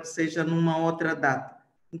pedir para que seja numa outra data.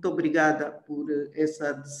 Muito obrigada por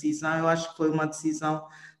essa decisão. Eu acho que foi uma decisão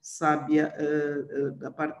sábia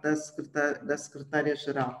da parte da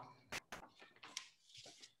secretária-geral.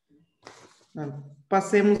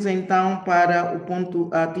 Passemos então para o ponto,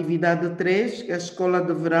 a atividade 3, que é a escola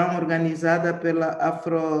de verão organizada pela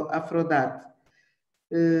Afrodate.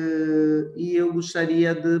 E eu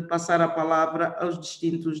gostaria de passar a palavra aos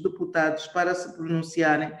distintos deputados para se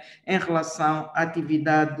pronunciarem em relação à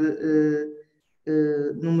atividade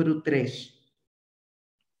número 3.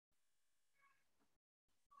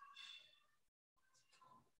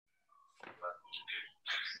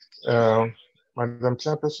 Madam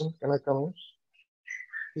Chairperson, can I come in?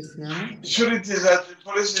 Yes, ma'am. Sure, it is that the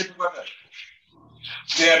police headquarters,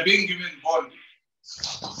 they are being given bond.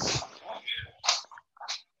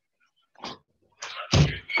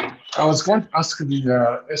 I was going to ask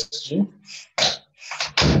the SG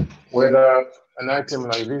whether an item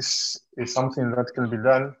like this is something that can be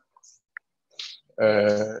done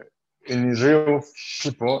in real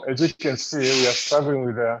people. As you can see, we are struggling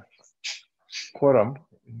with a quorum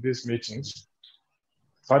in these meetings,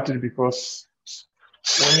 partly because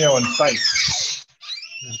when you're on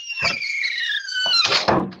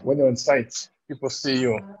site, people see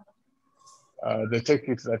you, they take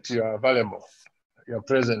it that you are available, you're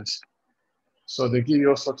present. So they give you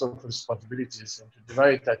all sorts of responsibilities, and to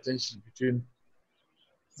divide attention between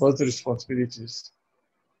both responsibilities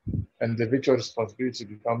and the virtual responsibility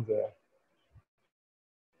becomes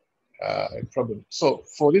a problem. So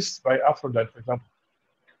for this by Aphrodite, for example,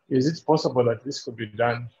 is it possible that this could be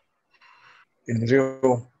done in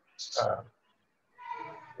real,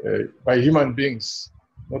 by human beings,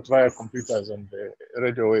 not via computers and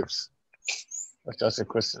radio waves? That's just a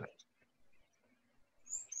question.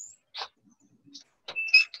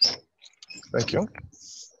 Thank you.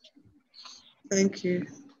 Thank you.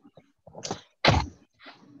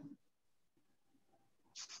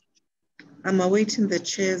 I'm awaiting the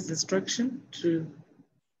chair's instruction to.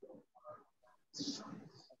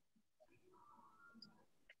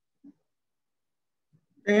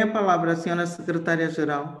 Tem a palavra a senhora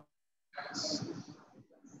secretária-geral.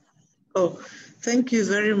 Oh, thank you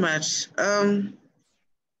very much.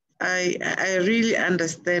 I really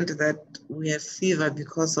understand that we have fever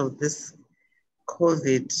because of this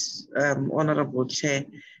COVID, Honorable Chair,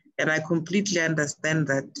 and I completely understand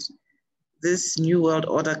that this new world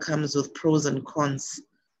order comes with pros and cons,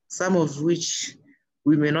 some of which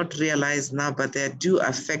we may not realize now, but they do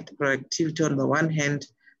affect productivity on the one hand,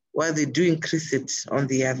 while they do increase it on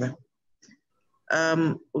the other.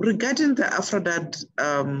 Regarding the Aphrodite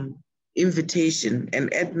invitation, and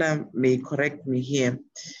Edna may correct me here,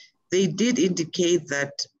 they did indicate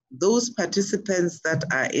that those participants that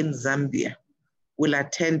are in Zambia will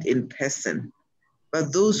attend in person,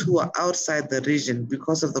 but those who are outside the region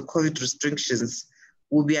because of the COVID restrictions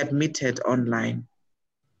will be admitted online.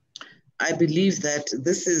 I believe that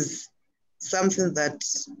this is something that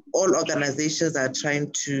all organizations are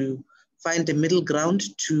trying to find a middle ground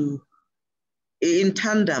to, in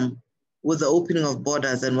tandem with the opening of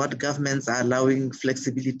borders and what governments are allowing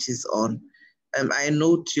flexibilities on. I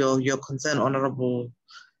note your concern, Honorable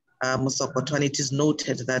Musokoto, and it is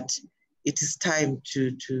noted that it is time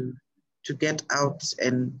to get out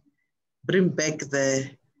and bring back the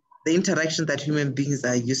interaction that human beings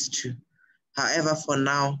are used to. However, for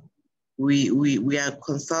now, we are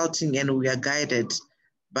consulting and we are guided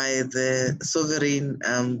by the sovereign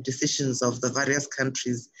decisions of the various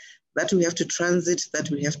countries, that we have to transit, that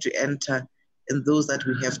we have to enter, and those that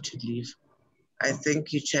we have to leave. I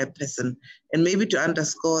thank you, Chairperson. And maybe to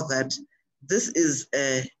underscore that this is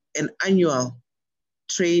an annual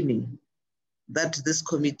training that this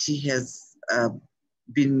committee has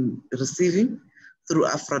been receiving through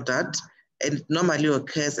Aphrodite, and it normally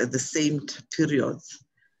occurs at the same periods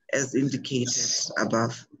as indicated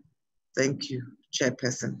above. Thank you,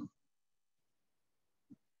 Chairperson.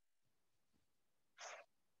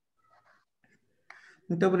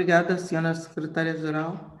 Muito obrigada, senhora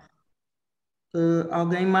secretária-geral.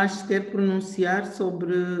 Alguém mais se quer pronunciar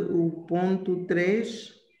sobre o ponto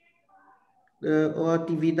 3, ou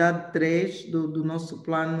atividade 3 do nosso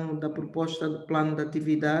plano, da proposta do plano de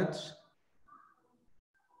atividades?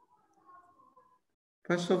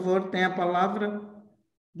 Faz favor, tem a palavra.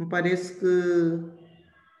 Me parece que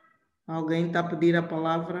alguém está a pedir a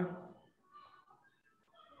palavra.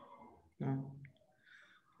 Não.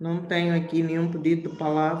 Não tenho aqui nenhum pedido de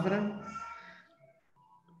palavra.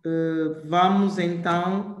 Vamos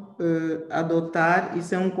então adotar,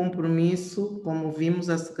 isso é um compromisso, como vimos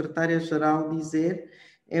a secretária-geral dizer,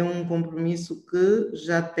 é um compromisso que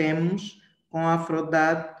já temos com a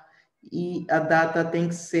Aphrodite e a data tem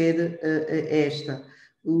que ser esta.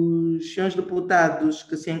 Os senhores deputados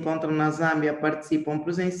que se encontram na Zâmbia participam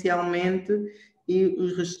presencialmente e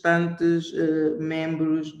os restantes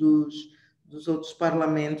membros dos outros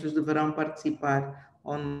parlamentos deverão participar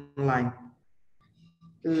online.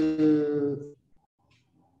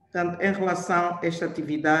 Portanto, em relação a esta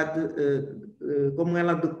atividade, como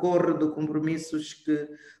ela decorre de compromissos que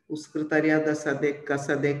o secretariado da SADC, que a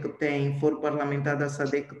SADC tem, for parlamentar da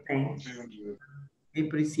SADC tem, em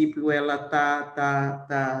princípio ela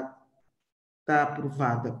está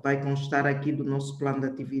aprovada, vai constar aqui do nosso plano de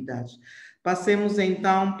atividades. Passemos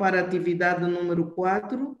então para a atividade número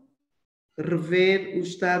 4, rever o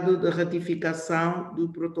estado de ratificação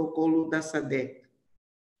do protocolo da SADC.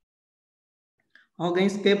 Alguém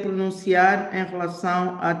se quer pronunciar em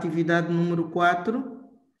relação à atividade número 4?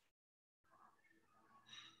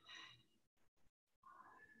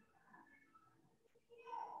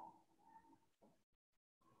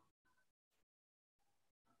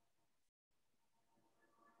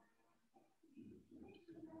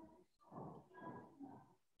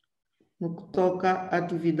 No que toca à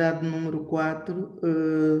atividade número 4,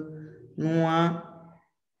 não há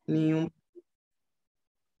nenhuma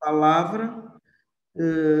palavra.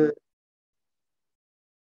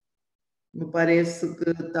 Me parece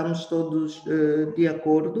que estamos todos de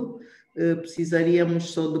acordo.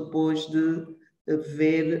 Precisaríamos só depois de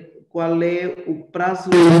ver qual é o prazo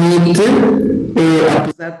limite,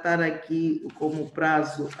 apesar de estar aqui como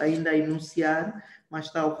prazo ainda a enunciar, mas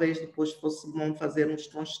talvez depois fosse bom fazermos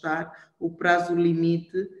constar o prazo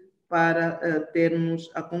limite para termos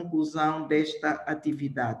a conclusão desta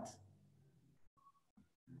atividade.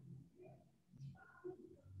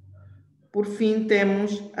 Por fim,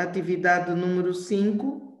 temos a atividade número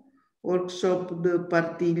 5, workshop de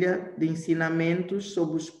partilha de ensinamentos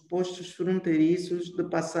sobre os postos fronteiriços de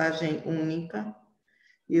passagem única.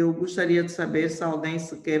 Eu gostaria de saber se alguém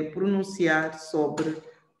se quer pronunciar sobre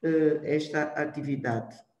esta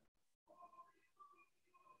atividade.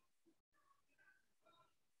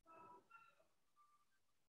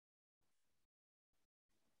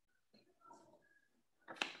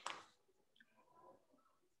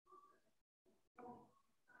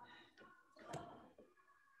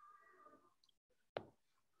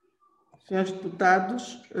 Senhores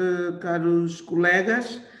deputados, caros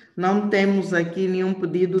colegas, não temos aqui nenhum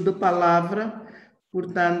pedido de palavra,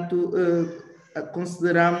 portanto,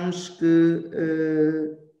 consideramos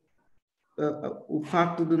que o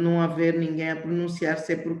facto de não haver ninguém a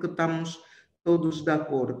pronunciar-se é porque estamos todos de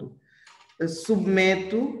acordo.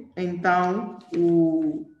 Submeto, então,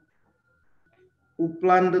 o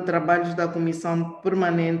plano de trabalhos da Comissão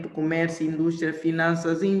Permanente Comércio, Indústria,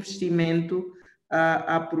 Finanças e Investimento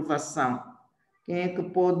à aprovação. Quem é que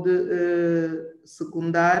pode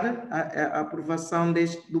secundar a aprovação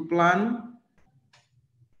do plano?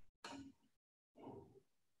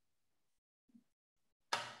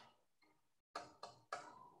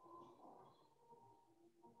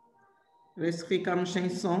 Parece que ficamos sem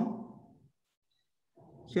som.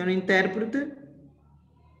 Senhor intérprete?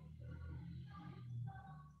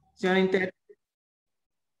 Senhor intérprete?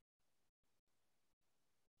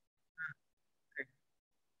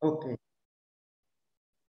 Ok.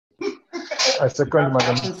 A second,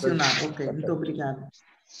 madam. Funcionar, ok, muito obrigada.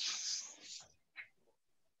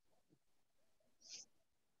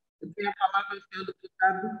 Tem a palavra o senhor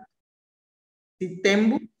deputado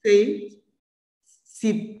Sitembo,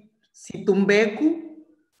 Situmbeco,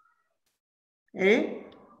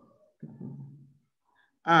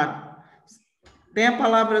 tem a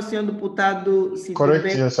palavra, senhor deputado Situmbeco.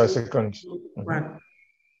 Correct, yes, I second.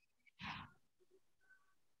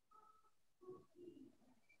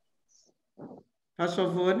 Faz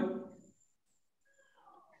favor.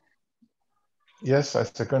 Yes, I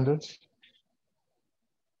seconded.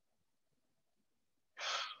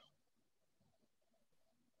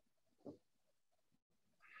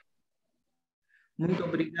 Muito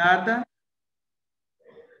obrigada.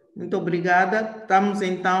 Muito obrigada.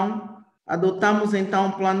 Adotamos então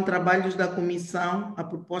o plano de trabalhos da comissão, a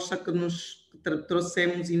proposta que nos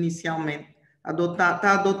trouxemos inicialmente.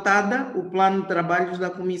 Está adotada o plano de trabalhos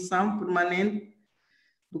da comissão permanente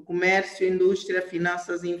do Comércio, Indústria,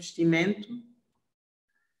 Finanças e Investimento.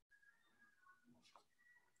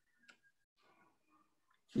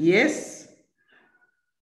 Yes?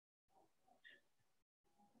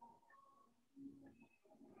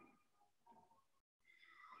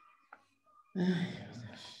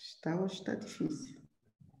 Hoje está difícil.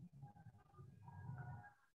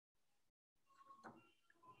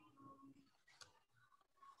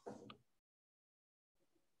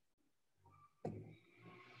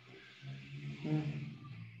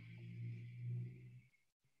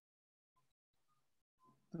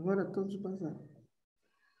 Agora todos vazaram.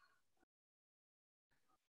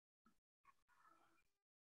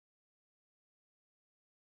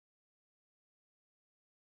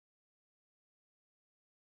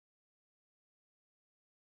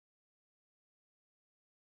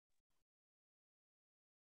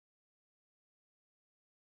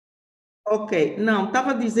 Ok, não,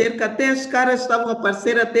 estava a dizer que até as caras estavam a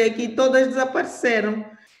aparecer até aqui, todas desapareceram.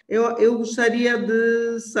 Eu gostaria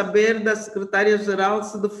de saber da secretária-geral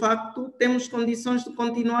se de facto temos condições de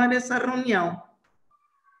continuar essa reunião.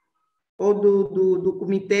 Ou do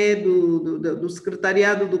comitê, do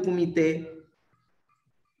secretariado do comitê.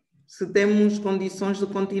 Se temos condições de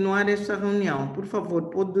continuar esta reunião. Por favor,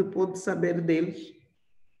 pode saber deles.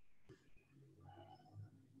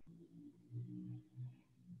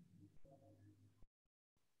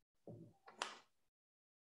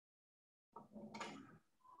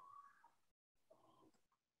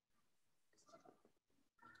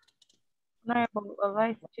 Honorable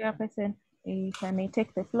Vice Chairperson, if I may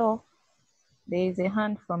take the floor, there is a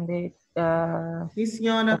hand from the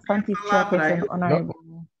substantive chairperson,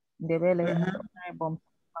 Honorable Ndebele, and Honorable.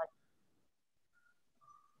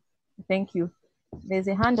 Thank you. There's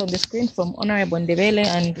a hand on the screen from Honorable Ndebele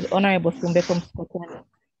and Honorable Sumbe from Scotland.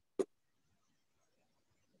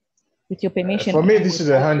 With your permission. For me, this is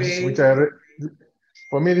a hand which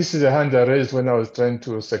for me, this is a hand I raised when I was trying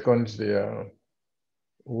to second the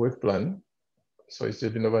work plan. So it's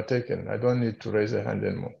been overtaken. I don't need to raise a hand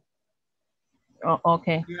anymore. Oh,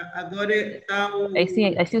 okay.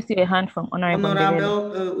 I still see a hand from Honorable.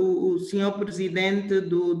 O senhor presidente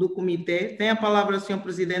do comitê. Tem a palavra, senhor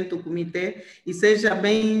presidente do comitê, e seja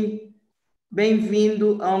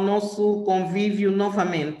bem-vindo ao nosso convívio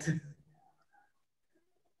novamente.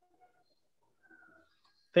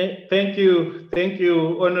 Thank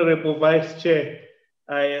you, Honorable Vice Chair.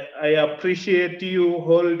 I appreciate you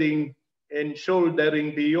holding and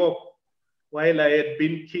shouldering the yoke while I had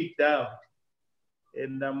been kicked out.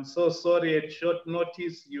 And I'm so sorry at short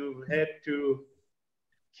notice you had to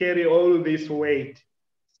carry all this weight.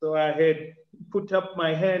 So I had put up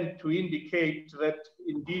my hand to indicate that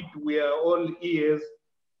indeed we are all ears,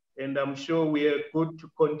 and I'm sure we are good to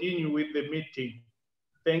continue with the meeting.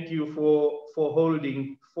 Thank you for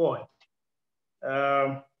holding forth.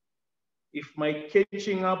 If my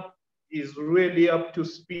catching up is really up to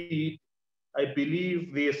speed, I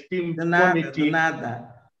believe the esteemed committee... De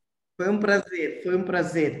nada. Foi um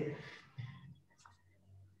prazer.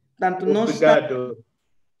 Portanto,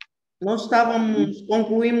 nós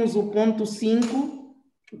concluímos o ponto 5.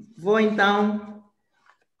 Vou então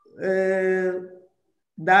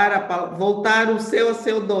voltar o a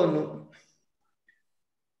seu dono.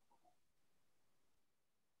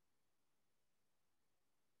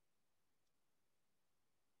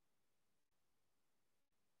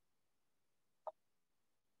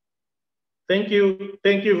 Thank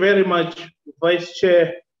you very much, Vice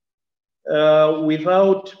Chair.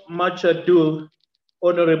 Without much ado,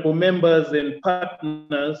 honorable members and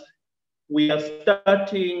partners, we are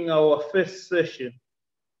starting our first session.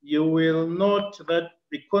 You will note that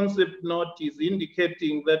the concept note is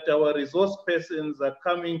indicating that our resource persons are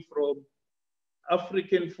coming from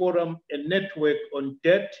African Forum and Network on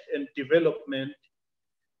Debt and Development,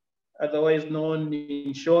 otherwise known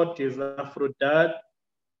in short as AFRODAD.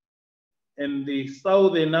 and the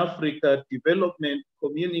Southern Africa Development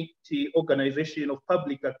Community Organization of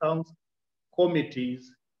Public Accounts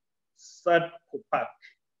Committees, SADC.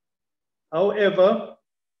 However,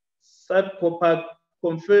 SADC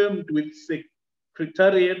confirmed with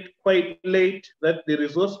Secretariat quite late that the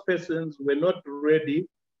resource persons were not ready,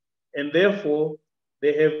 and therefore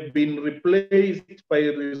they have been replaced by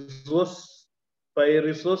a resource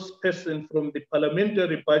person from the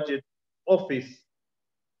Parliamentary Budget Office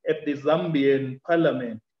at the Zambian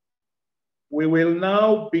Parliament. We will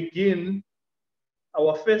now begin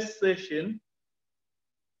our first session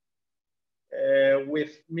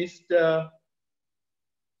with Mr.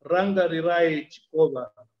 Rangarirai Chikova,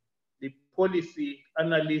 the policy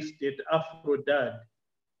analyst at AfroDad,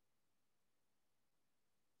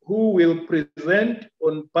 who will present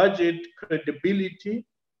on budget credibility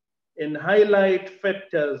and highlight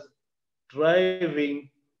factors driving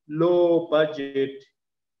low budget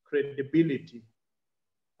credibility.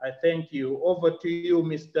 I thank you. Over to you,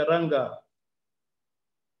 Mr. Ranga.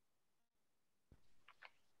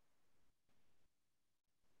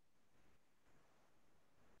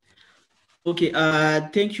 Okay,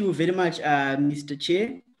 thank you very much, Mr.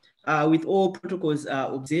 Chair. With all protocols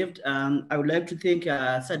observed, I would like to thank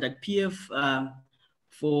SADC PF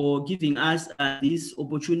for giving us this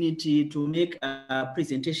opportunity to make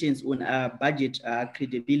presentations on budget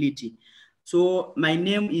credibility. So my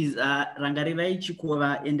name is Rangarirai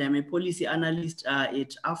Chikova, and I'm a policy analyst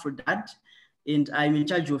at AfroDad, and I'm in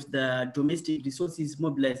charge of the domestic resources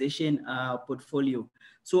mobilization portfolio.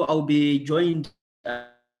 So I'll be joined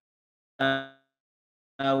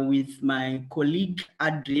with my colleague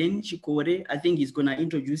Adrien Chikore. I think he's gonna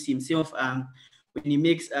introduce himself when he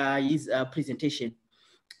makes his presentation.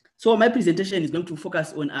 So my presentation is going to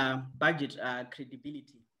focus on budget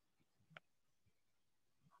credibility.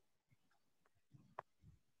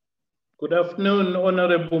 Good afternoon,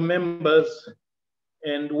 honorable members,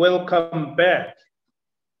 and welcome back.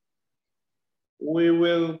 We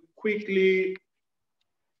will quickly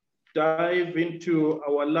dive into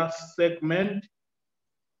our last segment,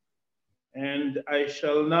 and I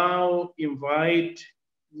shall now invite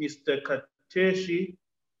Mr. Kateshi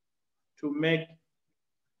to make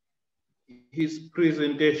his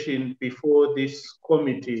presentation before this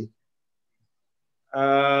committee.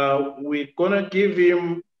 We're gonna give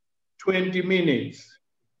him 20 minutes,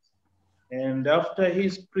 and after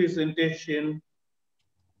his presentation,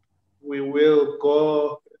 we will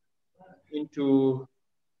go into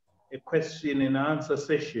a question and answer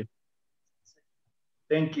session.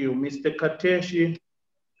 Thank you. Mr. Kateshi,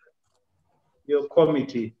 your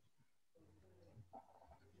committee.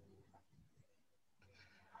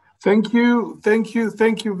 Thank you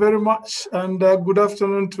very much, and good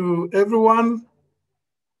afternoon to everyone.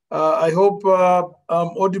 I hope I'm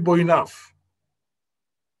audible enough.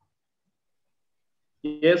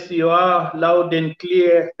 Yes, you are loud and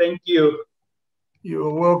clear. Thank you.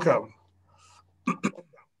 You're welcome.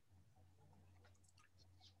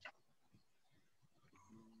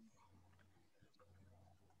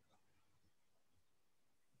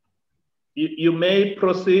 You may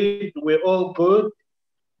proceed. We're all good.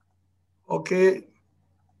 Okay.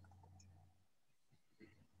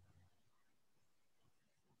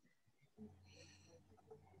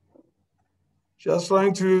 Just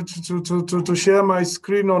trying to share my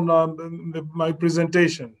screen on my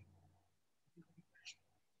presentation.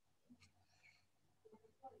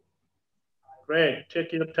 Great,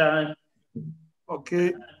 take your time.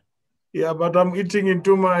 Okay. Yeah, but I'm eating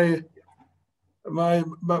into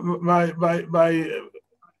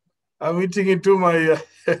I'm eating into my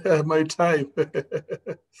my time.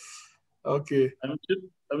 Okay.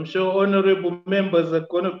 I'm sure honorable members are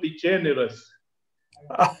going to be generous.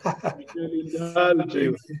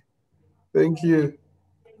 Thank you.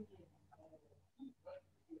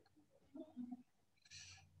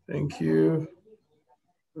 Thank you.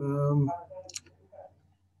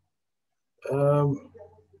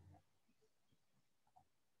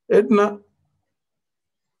 Edna,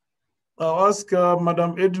 I'll ask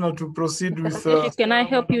Madam Edna to proceed with. Can I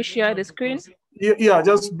help you share the screen? Yeah,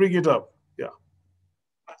 just bring it up. Yeah.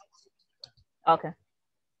 Okay.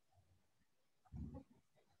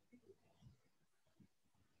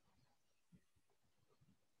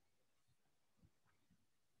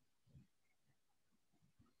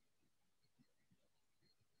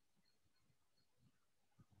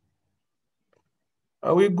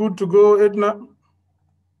 Are we good to go, Edna?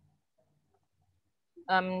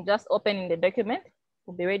 I'm just opening the document.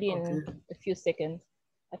 We'll be ready in a few seconds.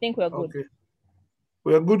 I think we're good. Okay.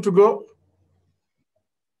 We are good to go?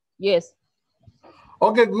 Yes.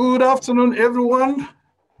 Okay, good afternoon, everyone.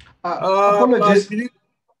 Apologies.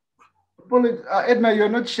 Edna, you're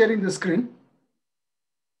not sharing the screen.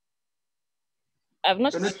 I've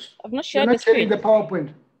not shared the screen. You're not sharing the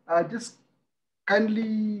PowerPoint. Just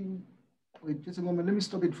kindly wait just a moment. Let me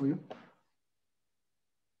stop it for you.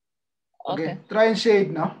 Okay. Try and share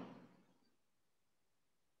it now.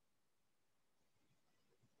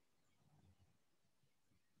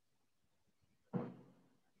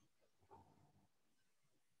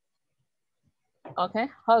 Okay,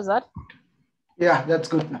 how's that? Yeah, that's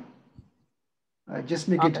good now. Just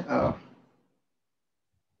make it.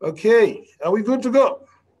 Okay, are we good to go?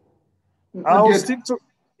 I'll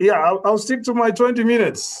stick to my 20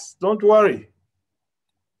 minutes. Don't worry.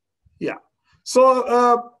 Yeah.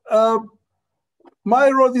 So my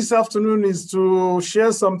role this afternoon is to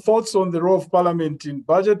share some thoughts on the role of Parliament in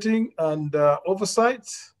budgeting and oversight,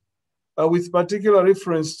 with particular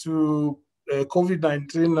reference to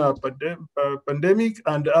COVID-19 pandemic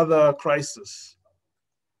and other crises.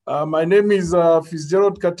 My name is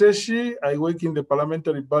Fitzgerald Kateshi. I work in the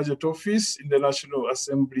Parliamentary Budget Office in the National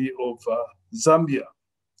Assembly of Zambia.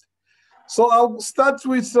 So I'll start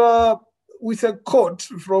with a quote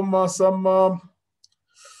from some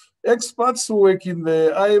experts who work in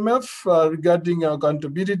the IMF regarding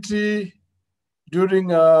accountability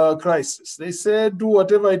during a crisis. They say, do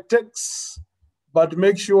whatever it takes, but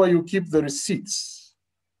make sure you keep the receipts.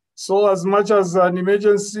 So as much as an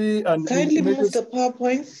emergency and— Kindly move the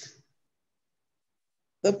PowerPoints.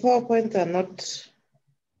 The PowerPoints are not—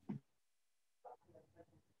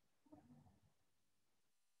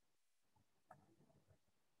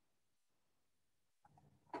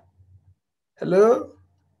 Hello?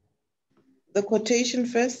 The quotation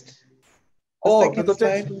first. The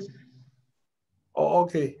quotation. Oh,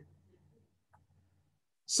 okay.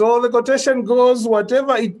 So the quotation goes,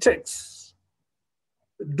 whatever it takes.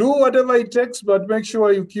 Do whatever it takes, but make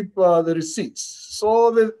sure you keep the receipts.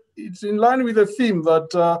 So it's in line with the theme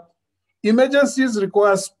that emergencies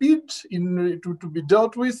require speed to be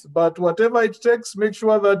dealt with, but whatever it takes, make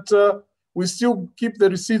sure that we still keep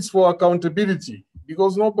the receipts for accountability,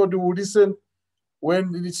 because nobody will listen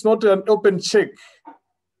when it's not an open check.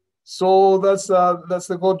 So that's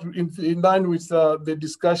the quote in line with the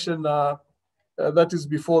discussion that is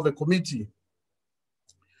before the committee.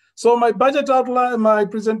 So my budget outline, my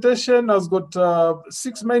presentation has got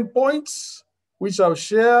 6 main points, which I'll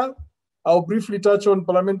share. I'll briefly touch on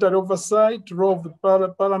parliamentary oversight, role of the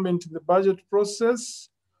Parliament in the budget process,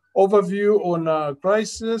 overview on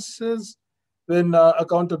crises, then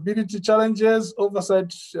accountability challenges,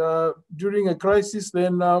 oversight during a crisis.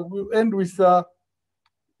 Then we'll end with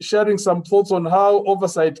sharing some thoughts on how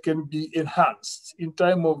oversight can be enhanced in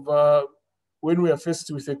time of when we are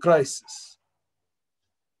faced with a crisis.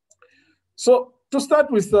 So to start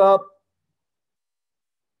with,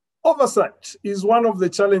 oversight is one of the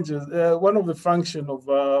challenges, one of the functions of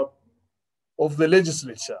the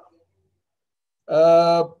legislature.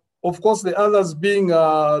 Of course, the others being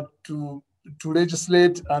to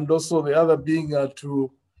legislate, and also the other being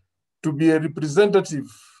to be a representative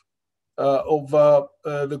of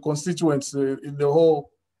the constituents in the whole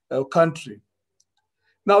country.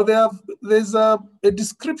 Now there's a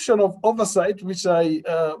description of oversight which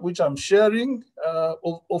I'm sharing.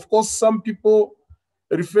 Of course, some people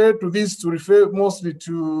refer to this to refer mostly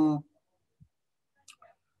to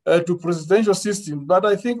presidential system, but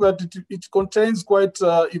I think that it contains quite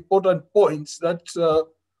important points that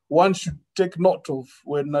one should take note of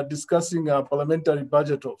when discussing parliamentary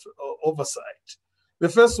budget oversight. The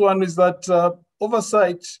first one is that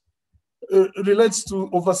oversight relates to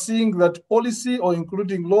overseeing that policy or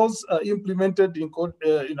including laws are implemented in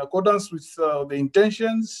accordance with the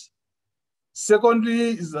intentions.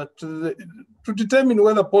 Secondly, is that to determine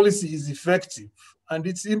whether policy is effective and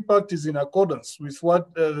its impact is in accordance with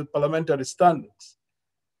what the parliamentary standards.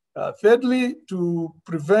 Thirdly, to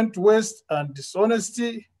prevent waste and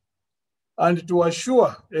dishonesty, and to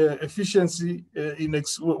assure efficiency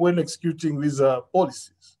when executing these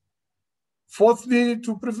policies. Fourthly,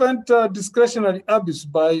 to prevent discretionary abuse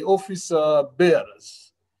by office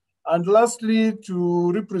bearers. And lastly,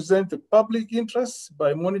 to represent the public interest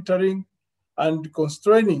by monitoring and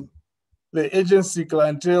constraining the agency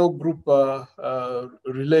clientele group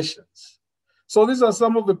relations. So these are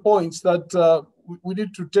some of the points that we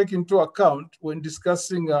need to take into account when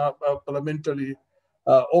discussing parliamentary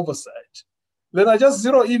oversight. Then I just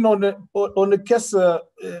zero in on the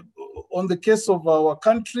case of our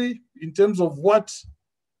country in terms of what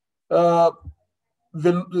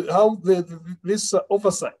this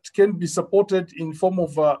oversight can be supported in form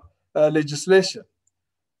of legislation.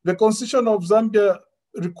 The Constitution of Zambia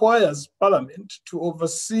requires Parliament to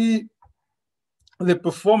oversee the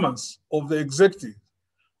performance of the executive.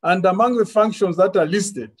 And among the functions that are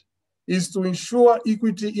listed is to ensure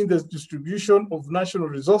equity in the distribution of national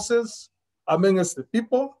resources amongst the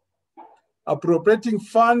people, appropriating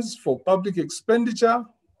funds for public expenditure,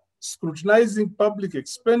 scrutinizing public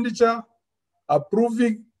expenditure,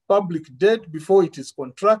 approving public debt before it is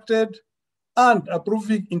contracted, and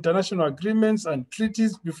approving international agreements and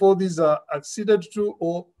treaties before these are acceded to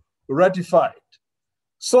or ratified.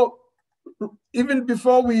 So even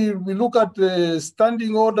before we look at the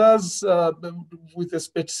standing orders with the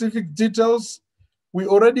specific details, we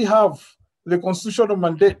already have the constitutional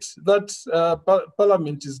mandate that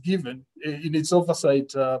Parliament is given in its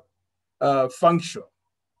oversight function.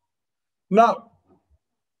 Now,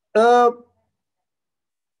 the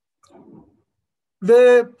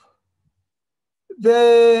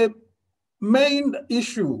main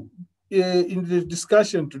issue in the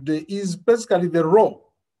discussion today is basically the role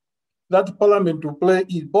that Parliament will play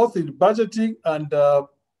both in budgeting and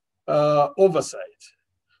oversight.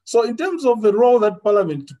 So in terms of the role that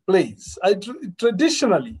Parliament plays,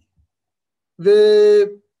 traditionally,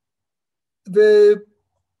 the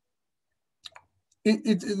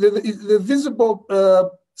visible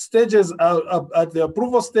stages are at the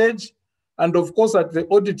approval stage, and of course at the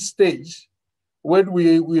audit stage, when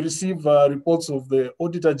we receive reports of the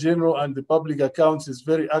Auditor General, and the public accounts is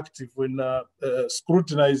very active when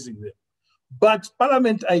scrutinizing them. But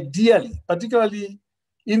Parliament ideally, particularly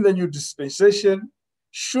in the new dispensation,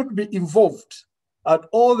 should be involved at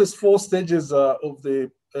all these 4 stages of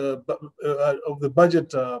the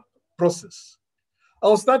budget process.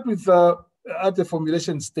 I'll start with at the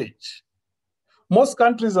formulation stage. Most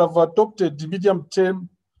countries have adopted the medium-term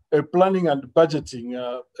planning and budgeting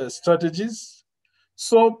strategies.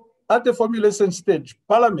 So at the formulation stage,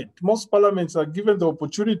 most parliaments are given the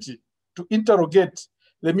opportunity to interrogate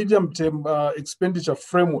the medium-term expenditure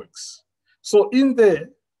frameworks. So in there,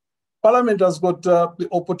 Parliament has got the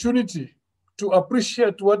opportunity to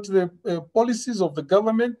appreciate what the policies of the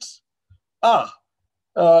government are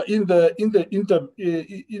in the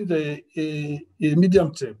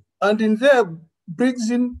medium term, and in there brings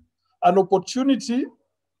in an opportunity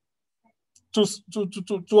to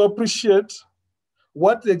appreciate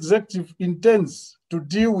what the executive intends to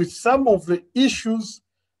deal with some of the issues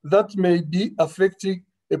that may be affecting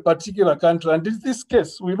a particular country. And in this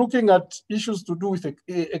case, we're looking at issues to do with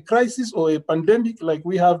a crisis or a pandemic like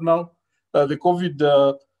we have now, the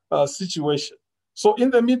COVID situation. So in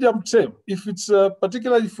the medium term, if it's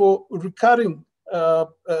particularly for recurring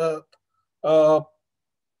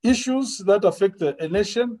issues that affect a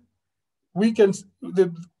nation,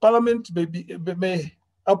 the Parliament may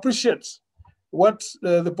appreciate what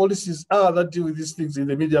the policies are that deal with these things in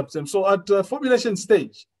the medium term. So at formulation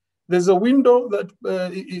stage, there's a window that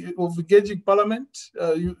of engaging Parliament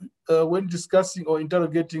when discussing or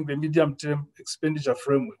interrogating the medium-term expenditure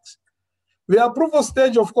frameworks. The approval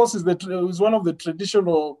stage, of course, is one of the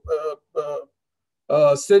traditional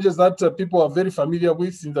stages that people are very familiar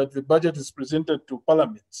with, in that the budget is presented to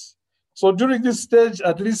Parliament. So during this stage,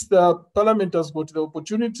 at least Parliament has got the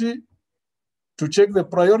opportunity to check the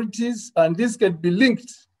priorities, and this can be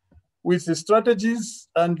linked with the strategies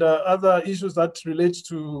and other issues that relate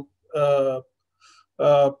to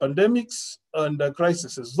pandemics and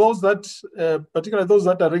crises, those that, particularly those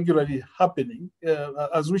that are regularly happening,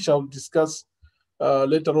 as we shall discuss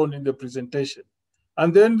later on in the presentation.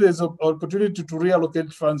 And then there's an opportunity to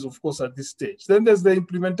reallocate funds, of course, at this stage. Then there's the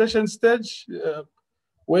implementation stage.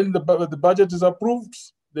 When the budget is approved,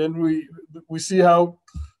 then we see how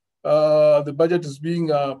the budget is being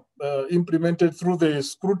implemented through the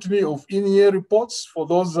scrutiny of in-year reports for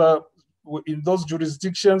those in those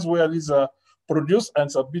jurisdictions where these are produced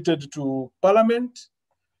and submitted to Parliament.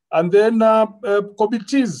 And then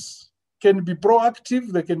committees can be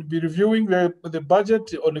proactive. They can be reviewing the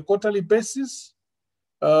budget on a quarterly basis,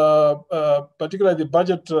 particularly the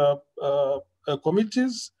budget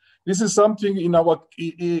committees. This is something in our,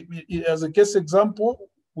 as a case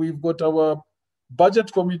example, we've got our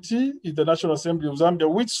budget committee in the National Assembly of Zambia,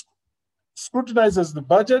 which scrutinizes the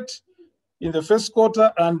budget in the first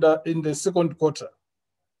quarter and in the second quarter.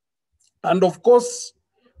 And of course,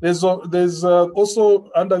 there's also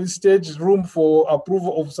under this stage room for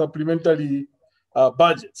approval of supplementary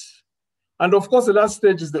budgets. And of course, the last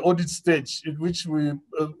stage is the audit stage, in which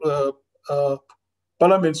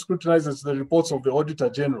Parliament scrutinizes the reports of the Auditor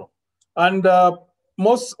General. And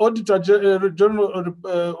most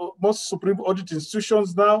most Supreme Audit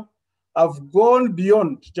institutions now have gone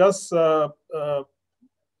beyond just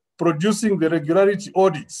producing the regularity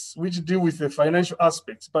audits, which deal with the financial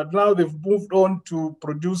aspects. But now they've moved on to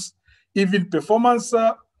produce even performance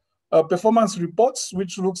reports,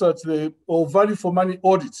 which looks at the value for money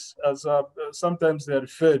audits, as sometimes they are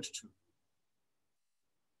referred to.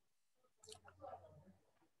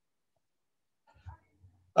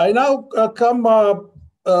 I now come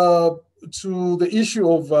to the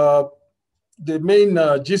issue of the main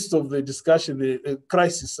gist of the discussion, the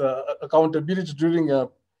crisis, accountability during a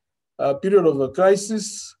period of a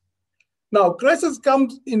crisis. Now, crisis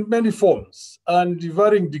comes in many forms and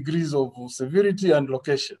varying degrees of severity and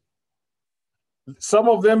location. Some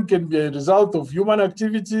of them can be a result of human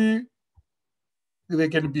activity, they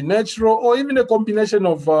can be natural, or even a combination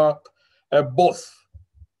of both.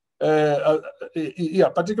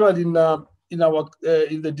 Particularly in the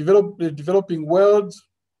developing world,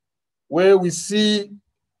 where we see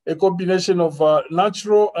a combination of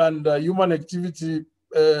natural and human activity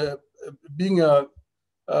being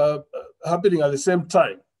happening at the same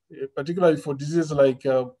time, particularly for diseases like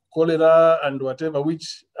cholera and whatever,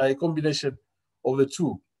 which are a combination of the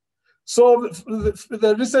two. So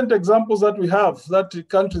the recent examples that we have that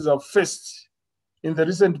countries have faced in the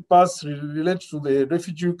recent past relate to the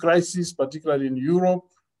refugee crisis, particularly in Europe,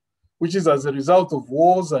 which is as a result of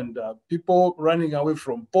wars and people running away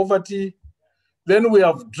from poverty. Then we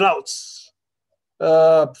have droughts,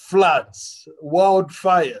 floods,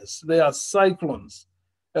 wildfires, there are cyclones,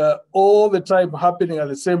 all the time happening at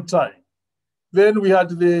the same time. Then we had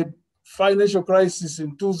the financial crisis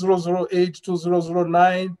in 2008,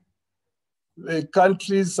 2009.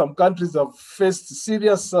 Some countries have faced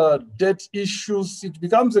serious debt issues. It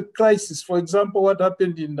becomes a crisis. For example, what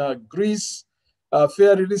happened in Greece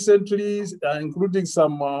fairly recently, including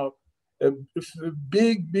some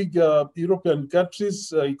big European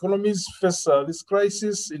countries, economies face this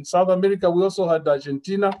crisis. In South America, we also had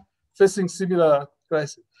Argentina facing similar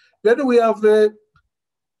crisis. Then we have the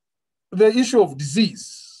issue of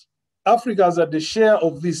disease. Africa has had a share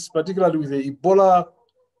of this, particularly with the Ebola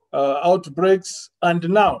outbreaks, and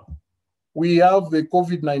now we have the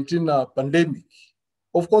COVID-19 pandemic.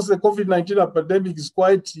 Of course, the COVID-19 pandemic is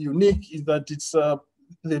quite unique in that it's the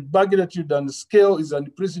magnitude and scale is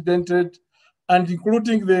unprecedented, and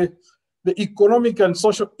including the economic and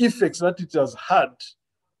social effects that it has had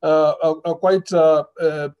are quite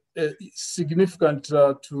significant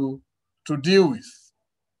to deal with.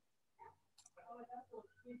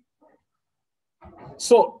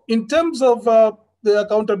 So in terms of the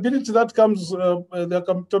accountability that comes, the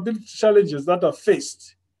accountability challenges that are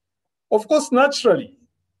faced, of course, naturally,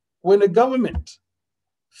 when a government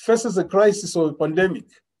faces a crisis or a pandemic,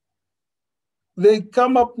 they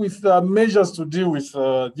come up with measures to deal with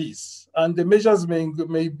this. And the measures may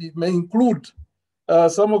include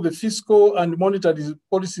some of the fiscal and monetary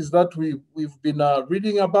policies that we've been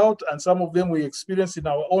reading about, and some of them we experience in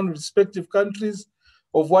our own respective countries,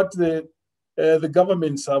 of what the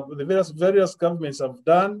governments have, the various governments have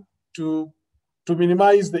done to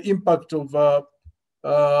minimize the impact of the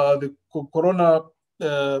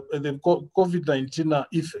COVID-19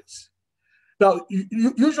 effects. Now,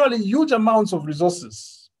 usually huge amounts of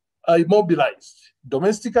resources are immobilized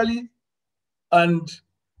domestically and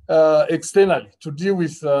externally to deal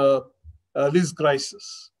with this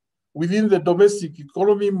crisis. Within the domestic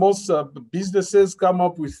economy, most businesses come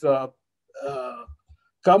up with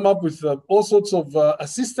all sorts of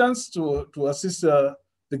assistance to assist the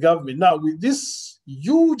government. Now, with this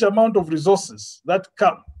huge amount of resources that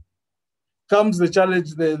comes the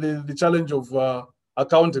challenge, the challenge of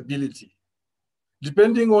accountability.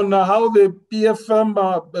 Depending on how the PFM,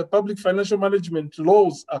 public financial management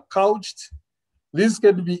laws, are couched, this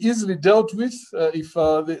can be easily dealt with if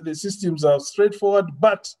the systems are straightforward.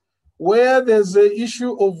 But where there's an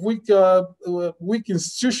issue of weak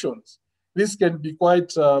institutions, this can be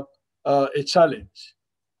quite a challenge.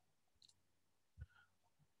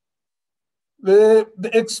 The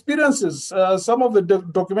experiences, some of the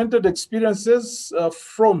documented experiences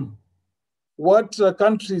from what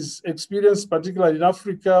countries experience, particularly in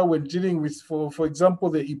Africa, when dealing with, for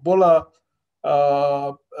example, the Ebola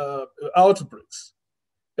outbreaks,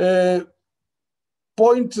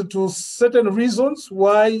 point to certain reasons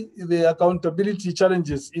why the accountability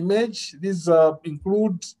challenges emerge. These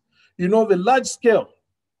include, the large scale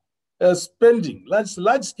spending,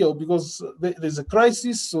 large scale, because there's a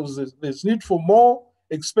crisis, so there's need for more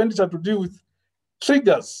expenditure to deal with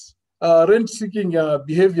triggers rent-seeking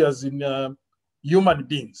behaviors in human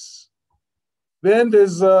beings. Then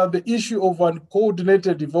there's the issue of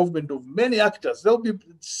uncoordinated involvement of many actors. There'll be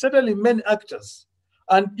certainly many actors.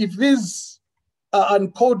 And if these are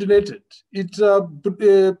uncoordinated, it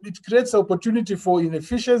creates opportunity for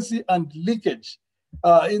inefficiency and leakage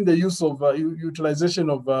in the use of utilization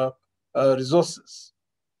of resources.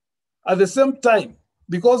 At the same time,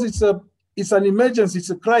 because it's an emergency, it's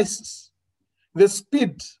a crisis,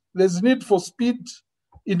 there's need for speed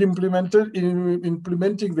in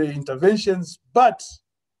implementing the interventions. But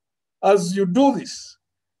as you do this,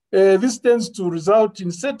 this tends to result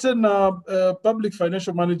in certain public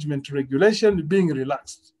financial management regulation being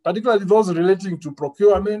relaxed, particularly those relating to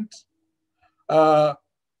procurement,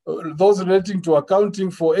 those relating to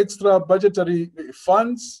accounting for extra budgetary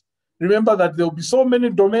funds. Remember that there will be so many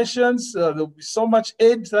donations, there will be so much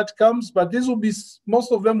aid that comes, but this will be,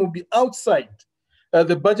 most of them will be outside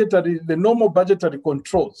the normal budgetary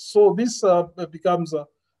controls. So this becomes a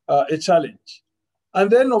challenge. And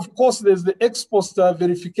then, of course, there's the ex post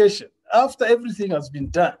verification. After everything has been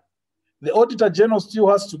done, the Auditor General still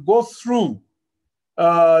has to go through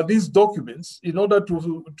these documents in order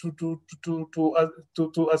to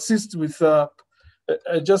assist with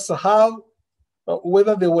just how,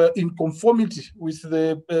 whether they were in conformity with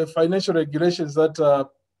the financial regulations that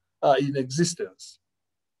are in existence.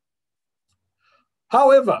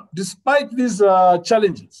 However, despite these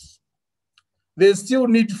challenges, there's still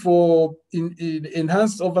need for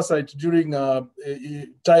enhanced oversight during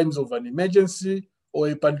times of an emergency or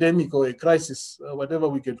a pandemic or a crisis, whatever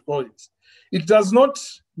we can call it. It does not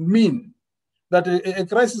mean that a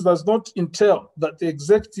crisis does not entail that the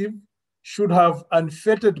executive should have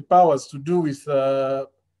unfettered powers to do with the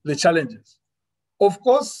challenges. Of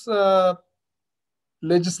course,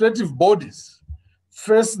 legislative bodies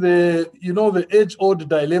face the age-old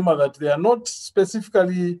dilemma that they are not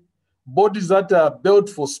specifically bodies that are built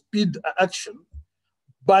for speed action,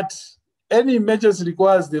 but any emergency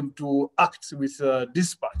requires them to act with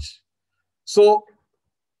dispatch. So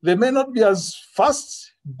they may not be as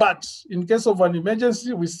fast, but in case of an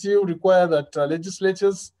emergency, we still require that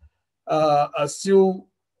legislatures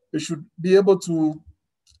should be able to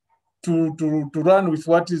run with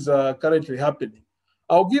what is currently happening.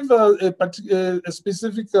 I'll give a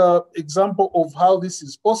specific example of how this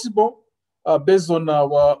is possible based on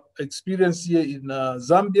our experience here in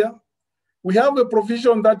Zambia. We have a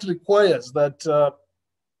provision that requires that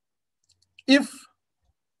if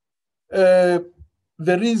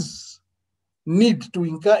there is need to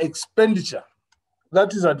incur expenditure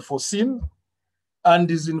that is unforeseen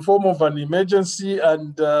and is in form of an emergency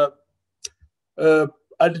and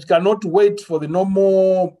it cannot wait for the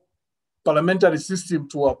normal parliamentary system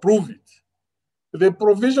to approve it. The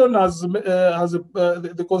provision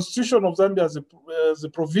the Constitution of Zambia has a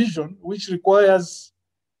provision which requires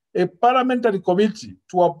a parliamentary committee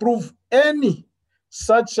to approve any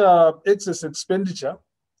such excess expenditure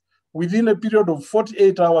within a period of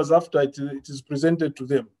 48 hours after it is presented to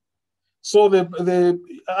them. So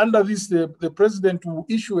under this, the president will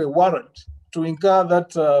issue a warrant to incur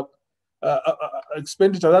that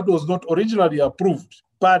expenditure that was not originally approved,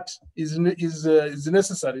 but is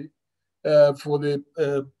necessary for the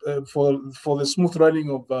smooth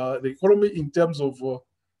running of the economy in terms of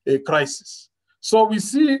a crisis. So we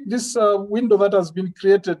see this window that has been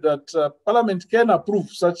created that Parliament can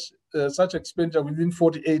approve such expenditure within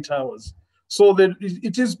 48 hours. So that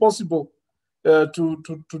it is possible to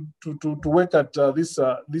work at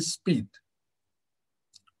this speed.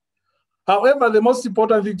 However, the most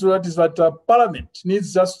important thing to that is that Parliament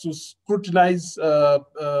needs just to scrutinize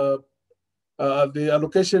the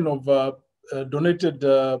allocation of donated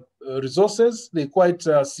resources. They're quite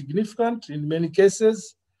significant in many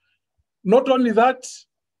cases. Not only that,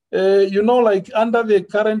 like under the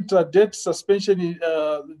current debt service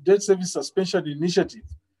suspension initiative,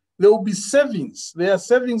 there will be savings. There are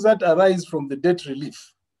savings that arise from the debt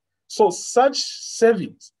relief. So such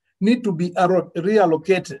savings need to be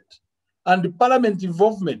reallocated. And the Parliament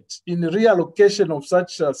involvement in the reallocation of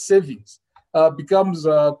such savings becomes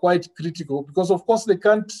quite critical because, of course, the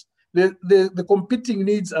competing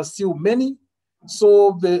needs are still many.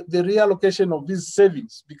 So the reallocation of these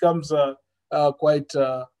savings becomes quite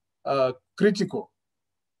critical.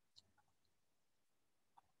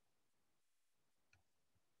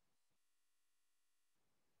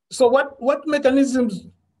 So what mechanisms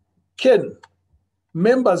can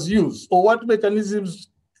members use, or what mechanisms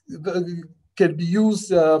can be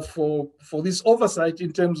used for this oversight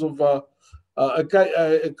in terms of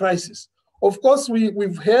a crisis? Of course,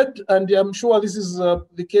 we've heard, and I'm sure this is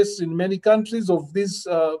the case in many countries, of these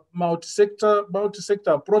multi-sector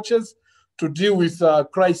approaches to deal with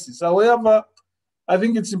crisis. However, I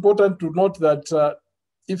think it's important to note that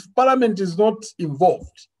if Parliament is not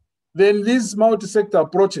involved, then these multi-sector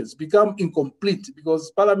approaches become incomplete because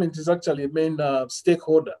Parliament is actually a main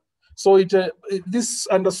stakeholder. So this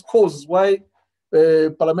underscores why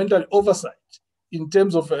parliamentary oversight in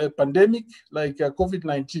terms of a pandemic like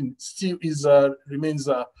COVID-19 still remains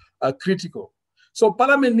critical. So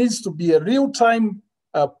Parliament needs to be a real-time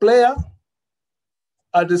player.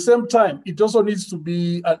 At the same time, it also needs to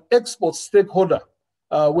be an expert stakeholder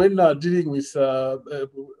when dealing with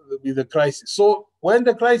the crisis. So when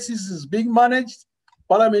the crisis is being managed,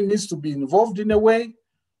 Parliament needs to be involved in a way.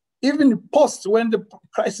 Even post when the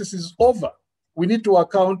crisis is over, we need to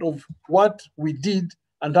account of what we did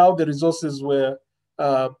and how the resources were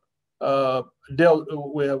how the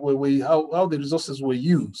resources were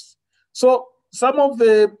used. So some of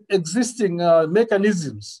the existing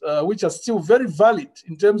mechanisms, which are still very valid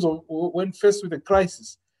in terms of when faced with a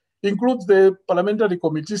crisis, includes the parliamentary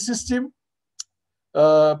committee system.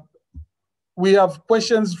 We have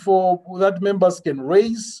questions that members can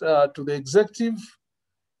raise to the executive.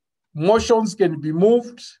 Motions can be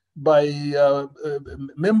moved by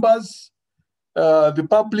members. The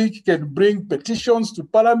public can bring petitions to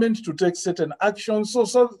Parliament to take certain actions. So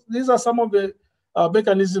these are some of the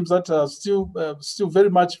mechanisms that are still very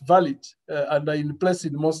much valid and are in place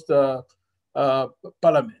in most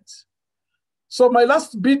parliaments. So my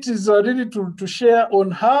last bit is really to share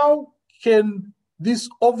on how can this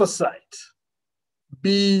oversight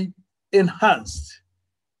be enhanced.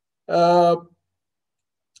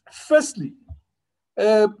 Firstly,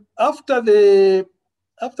 after the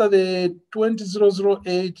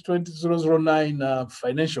 2008-2009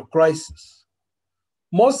 financial crisis,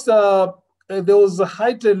 there was a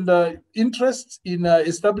heightened interest in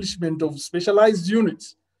establishment of specialized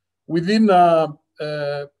units within a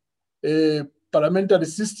parliamentary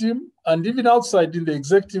system and even outside in the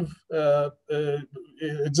executive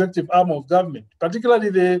arm of government,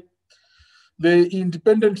 particularly the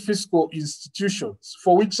independent fiscal institutions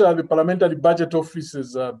for which the parliamentary budget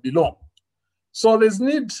offices belong. So there's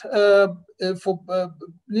need to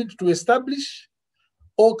establish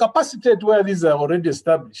or capacitate where these are already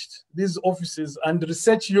established, these offices and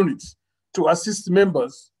research units to assist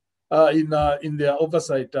members in their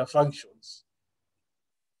oversight functions.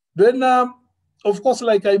 Then, of course,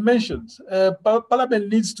 like I mentioned, Parliament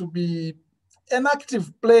needs to be an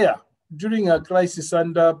active player during a crisis,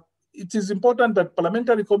 and it is important that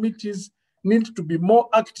parliamentary committees need to be more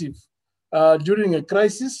active during a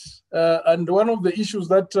crisis. And one of the issues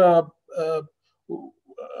that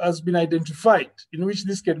has been identified in which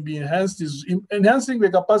this can be enhanced is enhancing the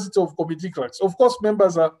capacity of committee clerks. Of course,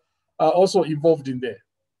 members are also involved in there.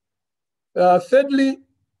 Thirdly,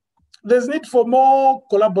 there's need for more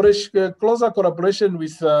collaboration, closer collaboration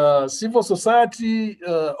with civil society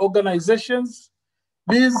organizations.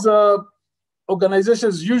 These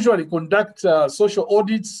organizations usually conduct social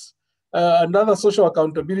audits and other social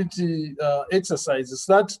accountability exercises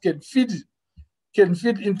that can feed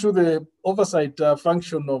into the oversight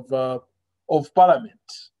function of Parliament.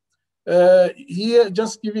 Here,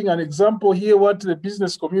 just giving an example here, what the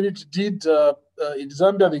business community did in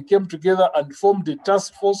Zambia, they came together and formed a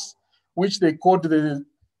task force, which they called the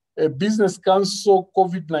Business Council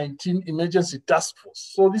COVID-19 Emergency Task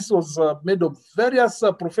Force. So this was made of various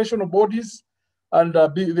professional bodies and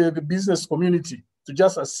the business community to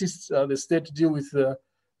just assist the state to deal with the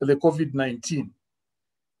COVID-19.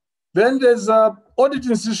 Then there's audit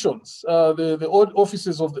institutions. The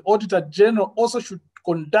offices of the Auditor General also should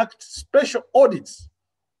conduct special audits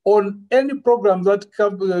on any program that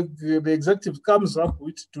the executive comes up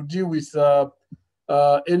with to deal with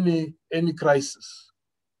any crisis.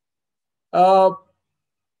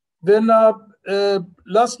 Then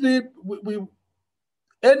lastly,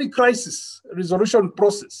 any crisis resolution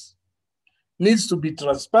process needs to be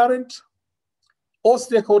transparent. All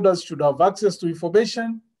stakeholders should have access to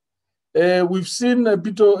information. We've seen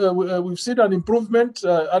we've seen an improvement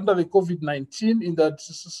under the COVID-19 in that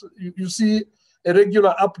you see a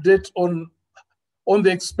regular update on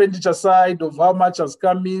the expenditure side of how much has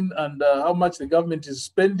come in and how much the government is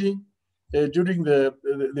spending during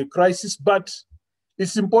the crisis. But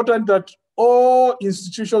it's important that all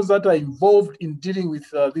institutions that are involved in dealing with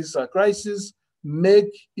this crisis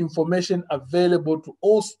make information available to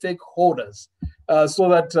all stakeholders so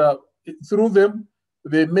that through them,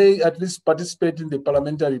 they may at least participate in the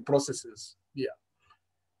parliamentary processes. Yeah.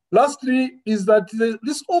 Lastly, is that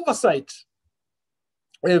this oversight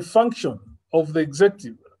function of the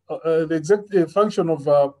executive function of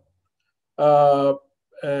the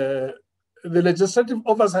legislative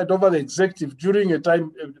oversight over the executive during a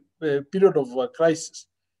period of crisis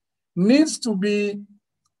needs to be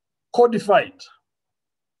codified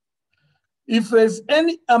if there's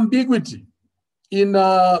any ambiguity in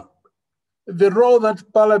the role that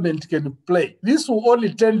Parliament can play, this will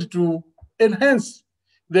only tend to enhance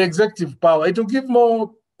the executive power. It will give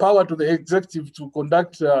more power to the executive to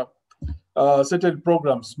conduct certain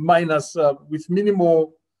programs, minus with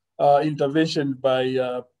minimal intervention by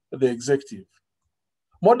the executive.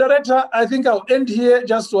 Moderator, I think I'll end here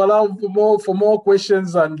just to allow for more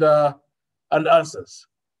questions and answers.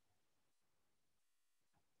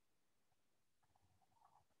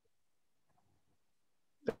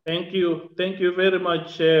 Thank you very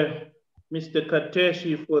much, Mr.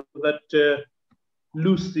 Kateshi, for that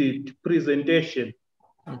lucid presentation.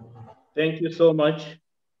 Thank you so much.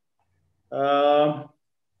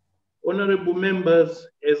 Honorable members,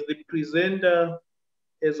 as the presenter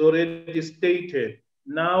has already stated,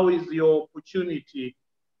 now is your opportunity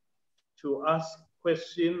to ask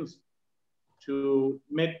questions, to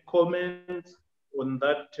make comments on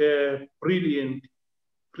that brilliant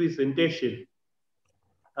presentation.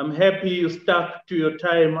 I'm happy you stuck to your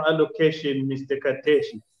time allocation, Mr.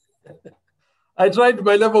 Kateshi. I tried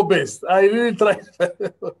my level best. I really tried my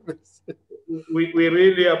level best. We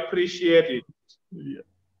really appreciate it. Yeah.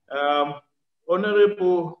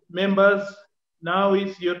 Honorable members, now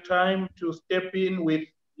is your time to step in with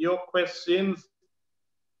your questions.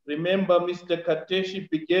 Remember, Mr. Kateshi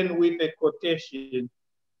began with a quotation: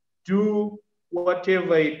 do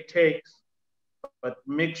whatever it takes, but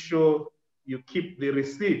make sure you keep the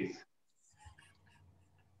receipts.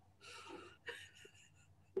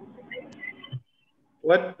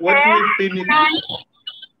 What do you think?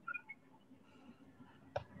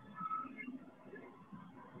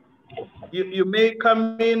 You may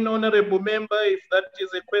come in, honorable member, if that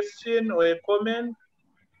is a question or a comment.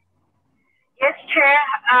 Yes, Chair.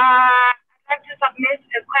 I'd like to submit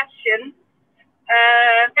a question.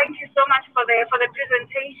 Thank you so much for the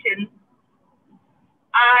presentation.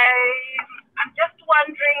 I'm just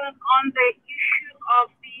wondering on the issue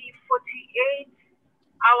of the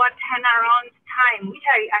 48-hour turnaround time, which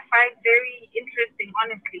I find very interesting,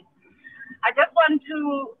 honestly. I just want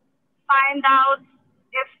to find out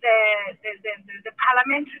if the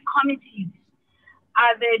parliamentary committees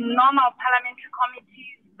are the normal parliamentary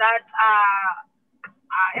committees that are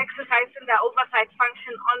exercising their oversight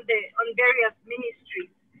function on various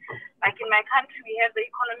ministries. Like in my country, we have the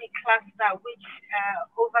economic cluster, which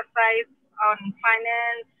oversights on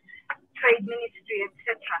finance, trade ministry,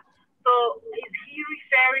 etc. So is he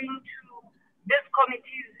referring to these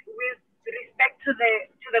committees with respect to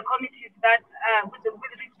the committees that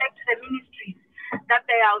with respect to the ministries that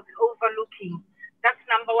they are overlooking? That's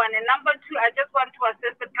number one. And number two, I just want to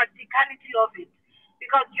assess the practicality of it,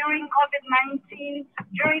 because during COVID-19,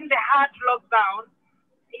 during the hard lockdown,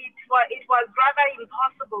 it was rather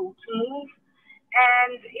impossible to move.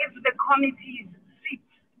 And if the committees sit,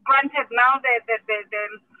 granted now the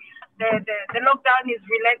lockdown is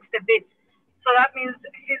relaxed a bit, so that means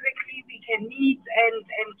physically we can meet and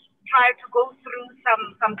try to go through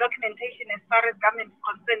some documentation as far as government is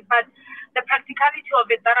concerned. But the practicality of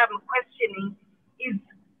it that I'm questioning is,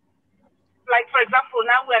 like, for example,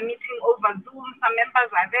 now we're meeting over Zoom, some members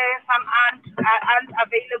are there, some aren't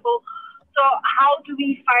available. So how do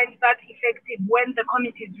we find that effective when the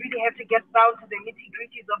committees really have to get down to the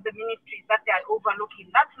nitty-gritties of the ministries that they are overlooking?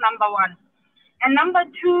 That's number one. And number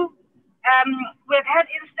two, we've had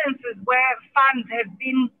instances where funds have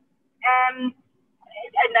been, and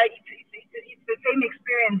it's the same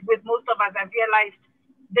experience with most of us, I've realized,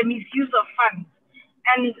 the misuse of funds.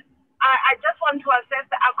 And I just want to assess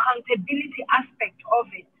the accountability aspect of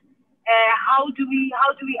it. How do we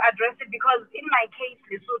address it? Because in my case,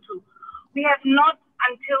 Lesotho, we have not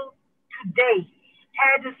until today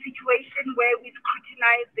had a situation where we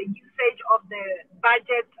scrutinized the usage of the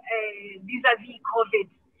budget vis-a-vis COVID,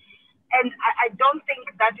 and I don't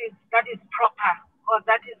think that is proper, or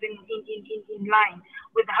that is in line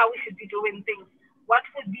with how we should be doing things. What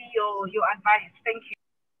would be your advice? Thank you.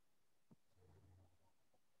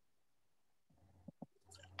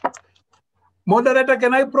 Moderator,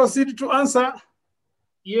 can I proceed to answer?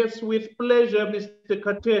 Yes, with pleasure, Mr.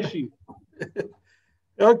 Kateshi.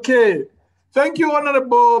 Okay. Thank you,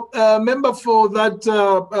 Honorable Member, for that,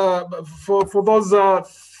 for those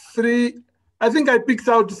three. I think I picked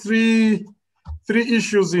out three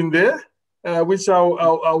issues in there, which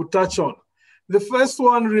I'll touch on. The first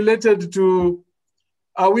one related to,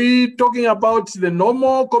 are we talking about the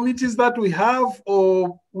normal committees that we have,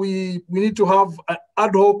 or we need to have an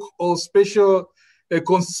ad hoc or specially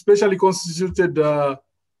constituted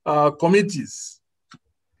committees?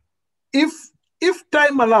 If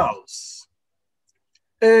time allows,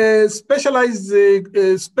 specialized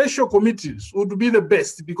special committees would be the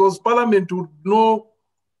best, because Parliament would know,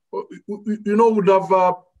 would have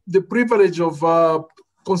the privilege of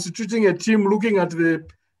constituting a team looking at the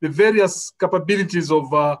various capabilities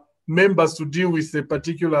of members to deal with a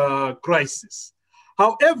particular crisis.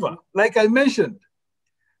 However, like I mentioned,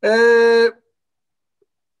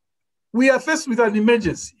 we are faced with an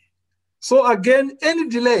emergency. So again, any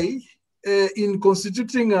delay in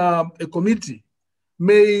constituting a committee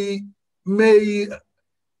may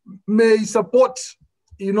support,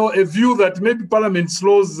 a view that maybe Parliament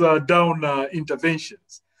slows down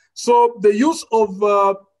interventions. So the use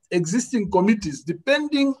of existing committees,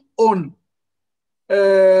 depending on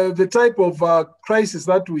the type of crisis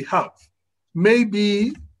that we have, may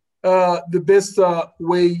be the best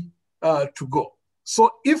way to go.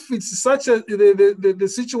 So if it's such the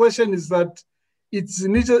situation is that it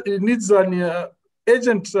needs an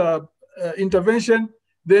urgent intervention,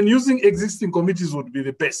 then using existing committees would be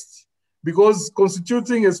the best. Because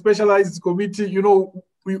constituting a specialized committee, you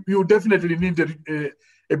definitely need a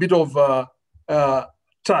bit of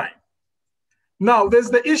time. Now, there's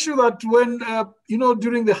the issue that when,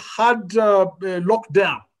 during the hard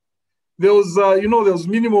lockdown, there was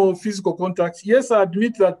minimal physical contact. Yes, I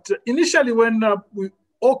admit that initially when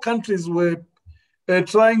all countries were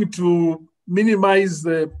trying to minimize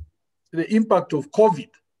the impact of COVID,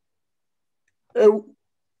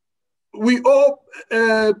 we all,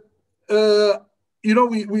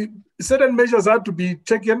 certain measures had to be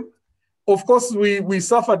taken. Of course, we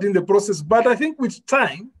suffered in the process, but I think with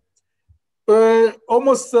time,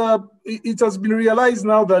 it has been realized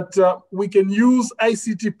now that we can use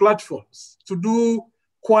ICT platforms to do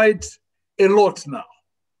quite a lot now.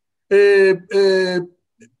 A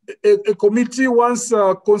committee, once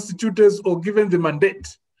constituted or given the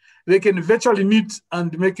mandate, they can virtually meet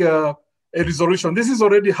and make a resolution. This is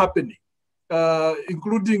already happening,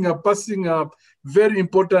 including passing a very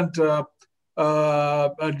important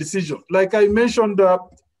decision. Like I mentioned,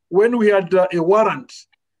 when we had a warrant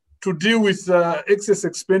to deal with excess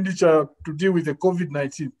expenditure to deal with the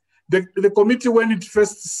COVID-19, the committee, when it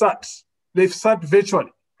first sat, they sat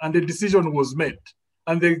virtually and the decision was made.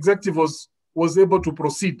 And the executive was able to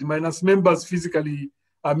proceed, minus members physically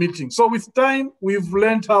meeting. So with time, we've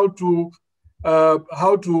learned how to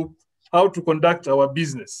conduct our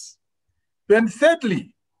business. Then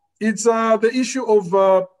thirdly, it's the issue of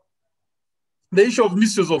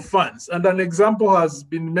misuse of funds. And an example has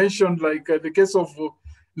been mentioned, like the case of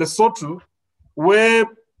Lesotho, where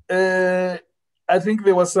I think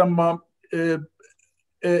there was some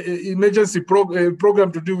emergency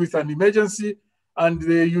program to do with an emergency, and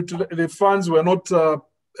the funds were not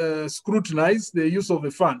scrutinized, the use of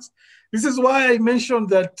the funds. This is why I mentioned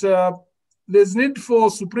that there's need for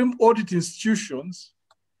Supreme Audit institutions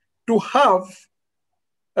to have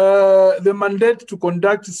the mandate to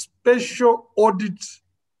conduct special audit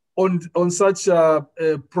on such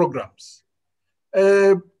programs.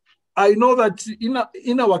 I know that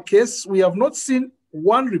in our case, we have not seen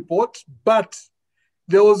one report, but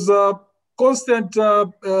there was a constant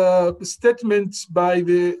statements by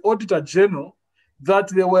the Auditor General that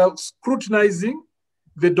they were scrutinizing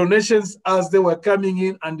the donations as they were coming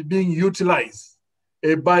in and being utilized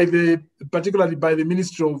particularly by the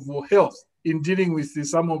Ministry of Health in dealing with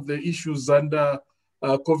some of the issues under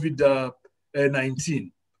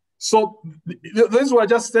COVID-19. So those were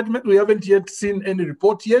just statements. We haven't yet seen any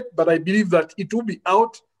report yet, but I believe that it will be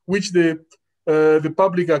out, which the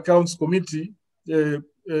Public Accounts Committee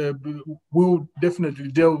will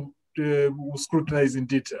definitely will scrutinize in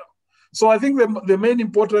detail. So I think the main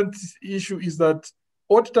important issue is that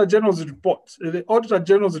Auditor General's report, the Auditor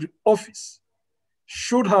General's office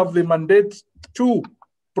should have the mandate to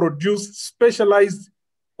produce specialized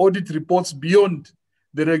audit reports beyond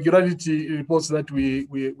the regularity reports that we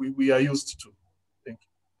are used to. Thank you.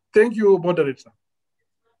 Thank you, moderator.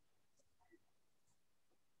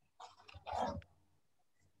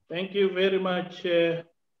 Thank you very much, Mr.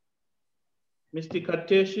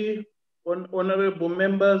 Kateshi. Honorable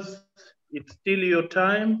members, it's still your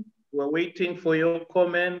time. We're waiting for your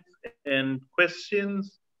comments and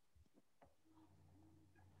questions.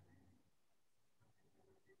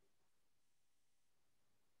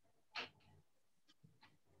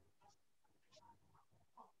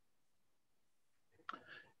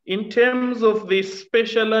 In terms of the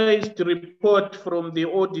specialized report from the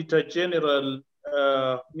Auditor General,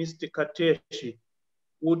 Mr. Kateshi,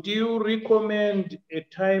 would you recommend a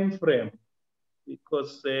time frame?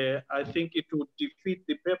 Because I think it would defeat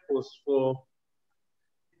the purpose for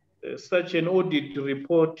such an audit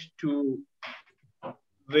report to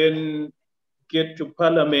then get to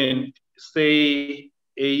Parliament, say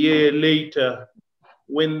a year later,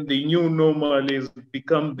 when the new normal is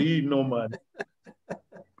become the normal.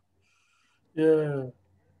 Yeah.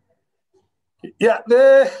 Yeah,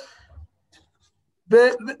 the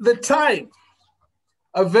time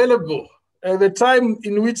available, the time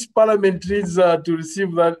in which Parliament needs to receive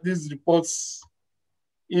these reports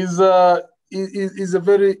is a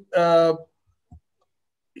very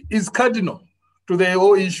is cardinal to the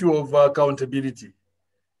whole issue of accountability.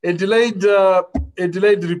 A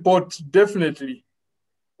delayed report definitely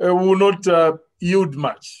will not yield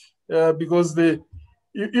much because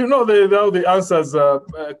how the answers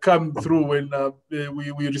come through when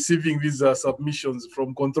we're receiving these submissions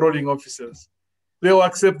from controlling officers. They will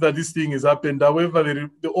accept that this thing has happened. However,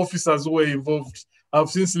 the officers who were involved have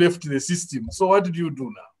since left the system. So what do you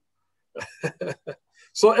do now?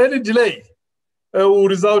 So any delay will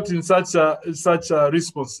result in such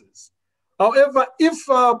responses. However, if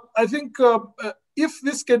I think if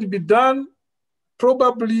this can be done,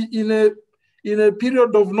 probably in a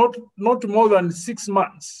period of not more than 6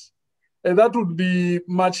 months, that would be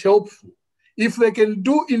much helpful. If they can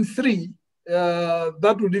do in 3,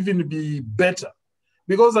 that would even be better,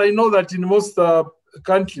 because I know that in most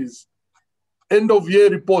countries, end of year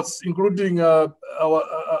reports, including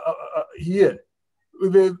here,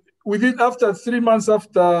 within after 3 months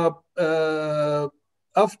after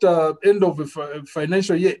end of the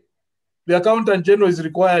financial year, the accountant general is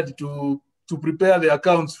required to prepare the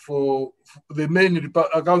accounts for the main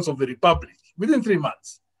accounts of the republic within 3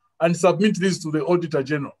 months and submit this to the auditor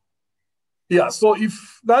general. Yeah, so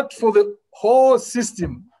if that for the whole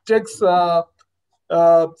system takes 3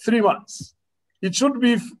 months, it should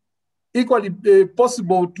be equally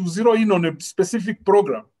possible to zero in on a specific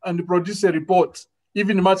program and produce a report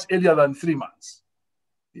even much earlier than 3 months.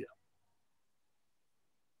 Yeah.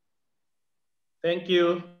 Thank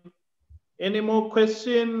you. Any more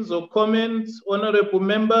questions or comments, honorable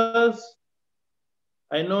members?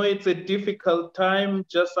 I know it's a difficult time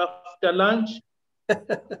just after lunch.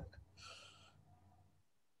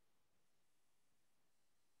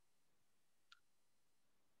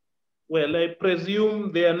 Well, I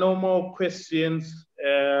presume there are no more questions.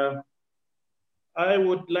 I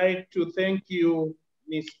would like to thank you,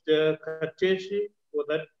 Mr. Kateshi, for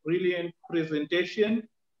that brilliant presentation.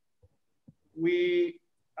 We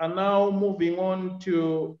are now moving on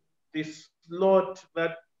to this slot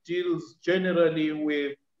that deals generally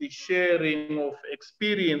with the sharing of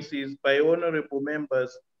experiences by honorable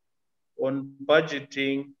members on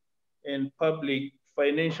budgeting and public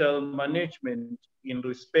financial management in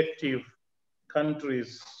respective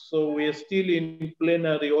countries. So we're still in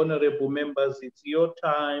plenary, honorable members, it's your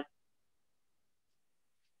time.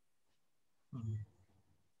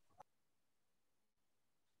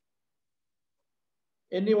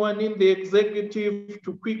 Anyone in the executive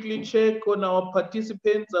to quickly check on our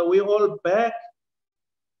participants? Are we all back?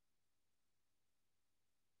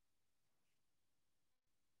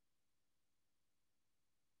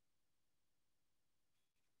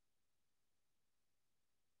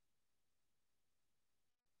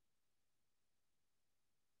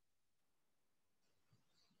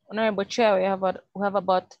 Honorable Chair, we have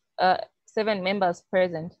about 7 members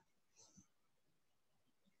present.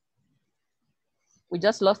 We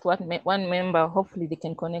just lost one member. Hopefully they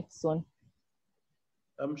can connect soon.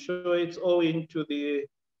 I'm sure it's owing to the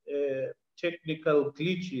technical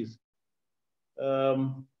glitches.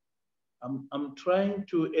 I'm trying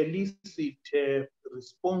to elicit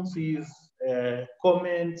responses,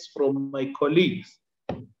 comments from my colleagues.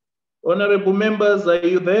 Honorable members, are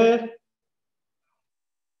you there?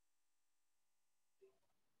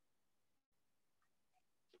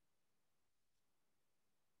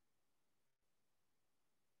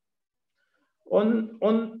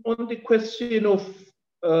 On the question of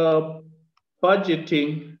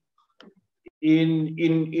budgeting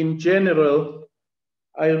in general,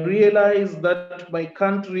 I realized that my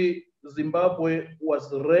country, Zimbabwe,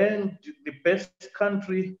 was ranked the best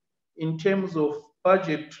country in terms of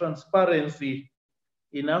budget transparency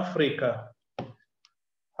in Africa.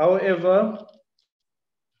 However,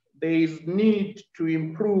 there is need to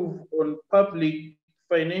improve on public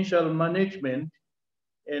financial management,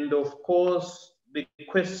 and of course, the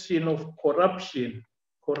question of corruption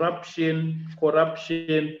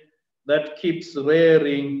that keeps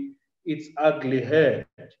rearing its ugly head.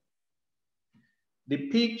 The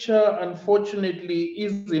picture, unfortunately,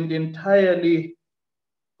 isn't entirely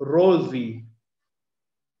rosy,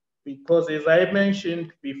 because as I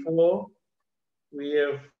mentioned before, we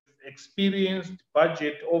have experienced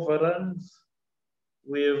budget overruns.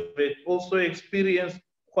 We have also experienced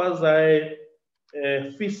quasi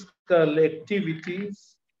fiscal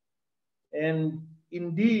activities. And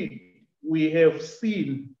indeed, we have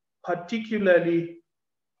seen, particularly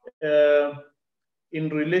in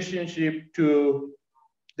relationship to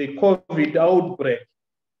the COVID outbreak,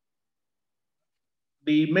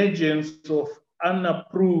 the emergence of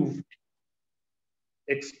unapproved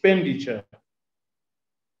expenditure.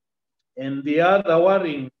 And the other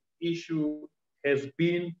worrying issue has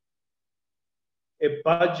been a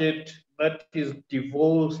budget that is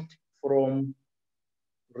divorced from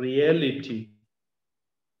reality.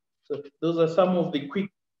 So those are some of the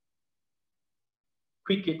quick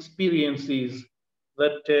experiences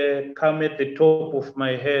that come at the top of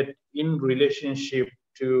my head in relationship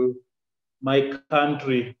to my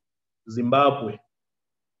country, Zimbabwe.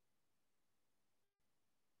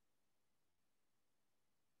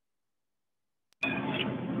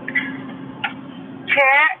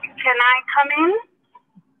 Chair, can I come in?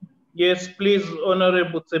 Yes, please,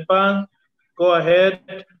 Honorable Tsepan, go ahead.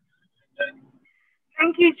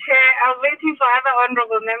 Thank you, Chair. I was waiting for other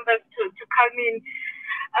honorable members to come in.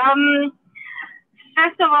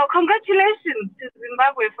 First of all, congratulations to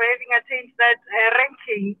Zimbabwe for having attained that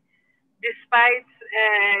ranking, despite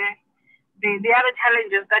the other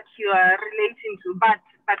challenges that you are relating to. But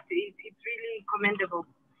it's really commendable,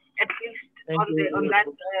 at least on that.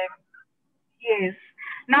 Yes.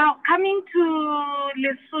 Now, coming to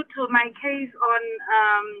Lesotho, my case on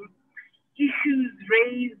issues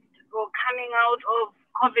raised or coming out of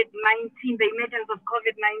COVID-19, the emergence of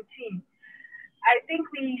COVID-19. I think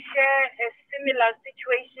we share a similar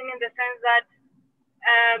situation in the sense that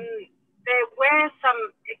there were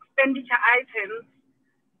some expenditure items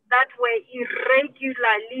that were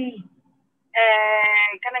irregularly,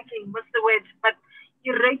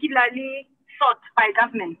 irregularly sought by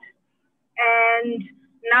government. And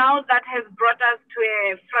now that has brought us to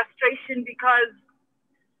a frustration because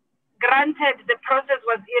granted the process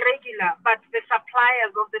was irregular, but the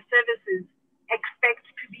suppliers of the services expect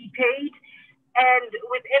to be paid. And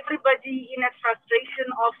with everybody in a frustration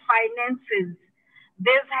of finances,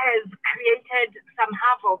 this has created some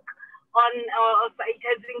havoc on, it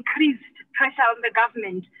has increased pressure on the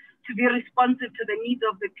government to be responsive to the needs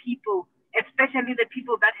of the people, especially the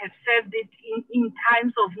people that have served it in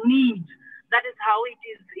times of need. That is how it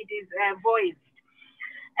is voiced.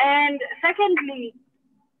 And secondly,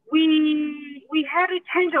 we had a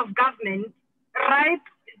change of government right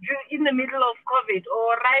in the middle of COVID,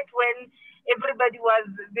 or right when everybody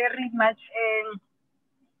was very much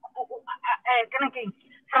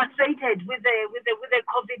frustrated with the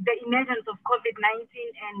COVID, the emergence of COVID-19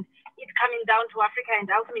 and it coming down to Africa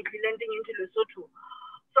and ultimately landing into Lesotho.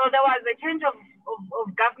 So there was a change of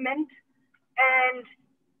government, and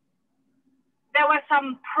there were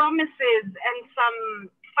some promises and some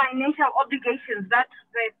financial obligations that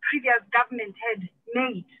the previous government had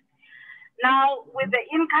made. Now, with the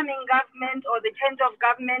incoming government or the change of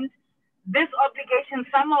government, this obligation,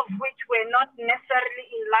 some of which were not necessarily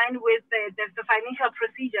in line with the financial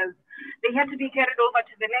procedures, they had to be carried over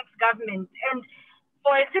to the next government. And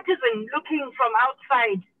for a citizen looking from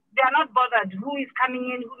outside, they are not bothered who is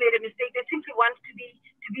coming in, who made a mistake. They simply want to be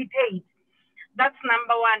paid. That's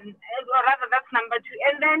number one, or rather that's number two.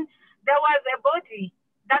 And then there was a body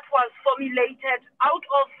that was formulated out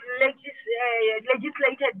of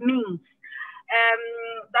legislated means.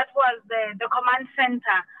 That was the command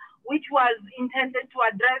center, which was intended to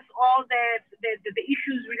address all the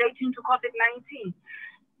issues relating to COVID-19.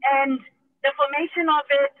 And the formation of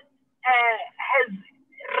it has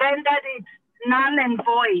rendered it null and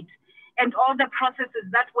void, and all the processes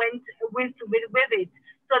that went with it.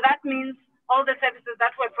 So that means all the services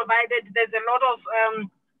that were provided, there's a lot of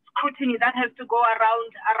scrutiny that has to go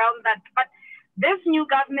around that. But this new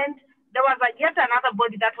government, there was yet another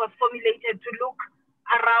body that was formulated to look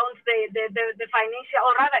around the financial,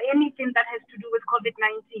 or rather anything that has to do with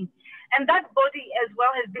COVID-19. And that body as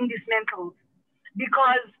well has been dismantled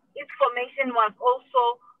because its formation was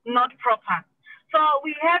also not proper. So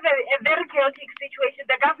we have a very chaotic situation.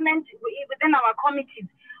 The government, within our committees,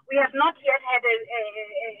 we have not yet had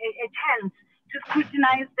a chance to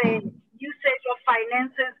scrutinize the usage of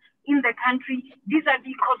finances in the country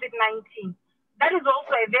vis-a-vis COVID-19. That is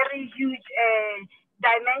also a very huge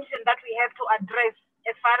dimension that we have to address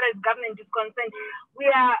as far as government is concerned.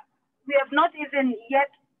 We have not even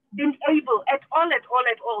yet been able at all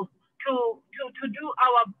to do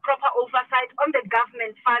our proper oversight on the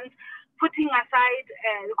government funds, putting aside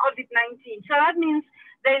COVID-19. So that means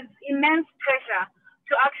there's immense pressure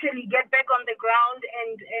to actually get back on the ground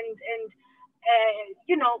and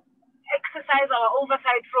exercise our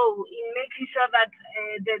oversight role in making sure that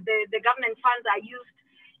the government funds are used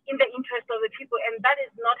in the interest of the people, and that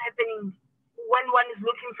is not happening when one is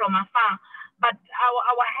looking from afar. But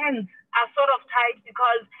our hands are sort of tied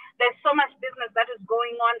because there's so much business that is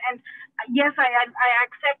going on. And yes, I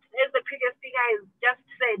accept, as the previous speaker has just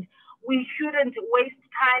said, we shouldn't waste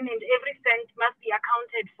time and every cent must be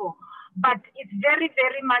accounted for. But it's very,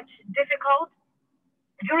 very much difficult.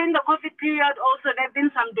 During the COVID period also, there have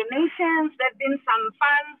been some donations, there have been some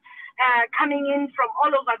funds coming in from all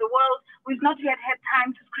over the world. We've not yet had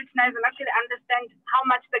time to scrutinize and actually understand how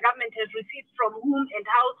much the government has received from whom and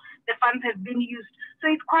how the funds have been used. So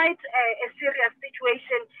it's quite a serious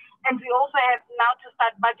situation. And we also have now to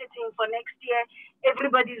start budgeting for next year.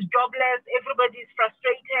 Everybody's jobless, everybody's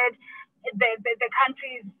frustrated. The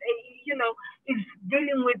country is, is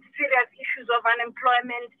dealing with serious issues of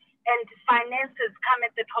unemployment, and finances come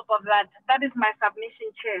at the top of that. That is my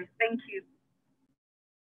submission, Chair. Thank you.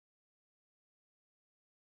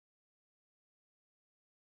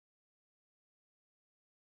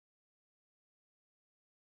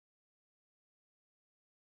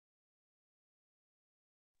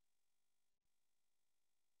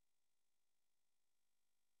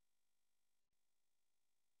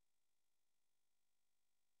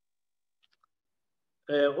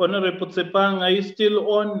 Honorable Tsepang, are you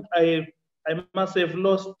still on? I must have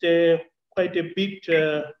lost quite a bit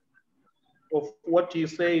of what you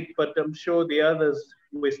said, but I'm sure the others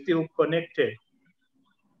were still connected.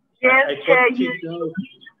 Yes, Chair,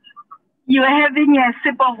 you were having a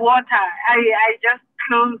sip of water. I just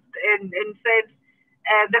closed and said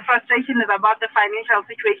the frustration is about the financial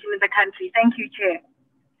situation in the country. Thank you, Chair.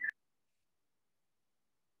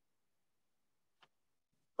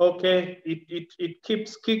 Okay, it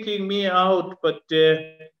keeps kicking me out, but we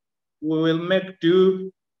will make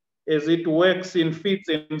do as it works in fits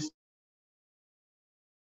and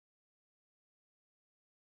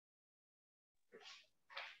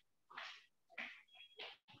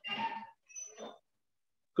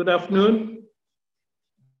Good afternoon.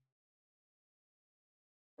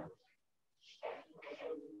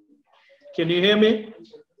 Can you hear me?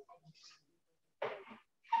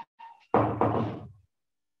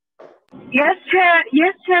 Yes, Chair.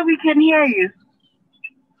 Yes, Chair, we can hear you.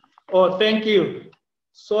 Oh, thank you.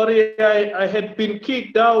 Sorry, I had been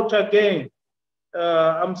kicked out again.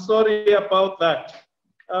 I'm sorry about that.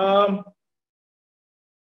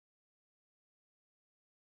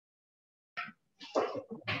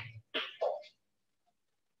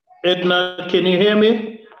 Edna, can you hear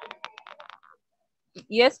me?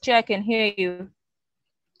 Yes, Chair, I can hear you.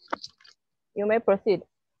 You may proceed.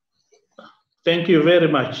 Thank you very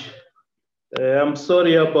much. I'm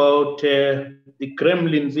sorry about the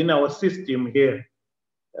gremlins in our system here.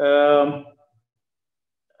 I'm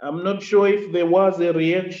not sure if there was a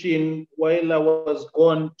reaction while I was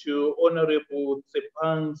gone to Honorable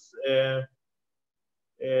Tsepang's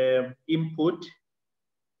input.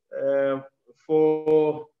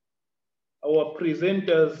 For our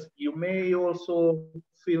presenters, you may also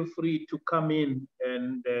feel free to come in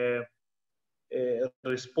and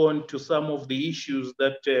respond to some of the issues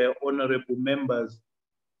that honorable members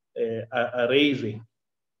are raising.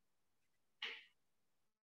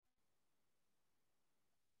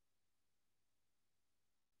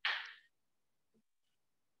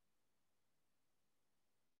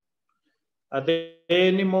 Are there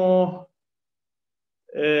any more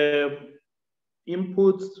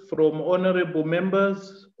inputs from honorable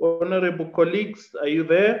members? Honorable colleagues, are you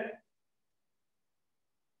there?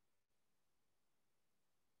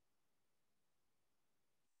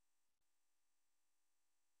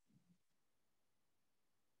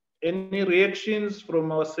 Any reactions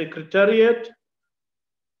from our secretariat?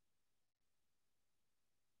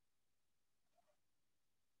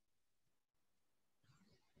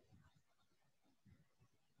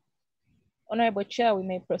 Honorable Chair, we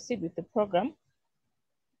may proceed with the program.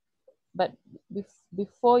 But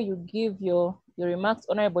before you give your remarks,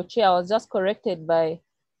 Honorable Chair, I was just corrected by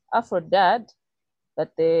Aphrodad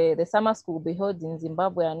that the summer school will be held in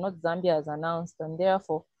Zimbabwe and not Zambia as announced, and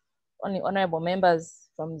therefore only honorable members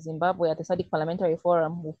from Zimbabwe at the SADC Parliamentary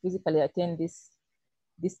Forum will physically attend this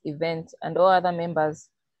event, and all other members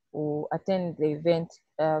will attend the event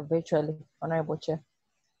virtually. Honorable Chair,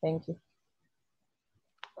 thank you.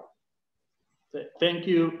 Thank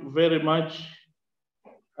you very much.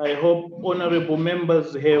 I hope honorable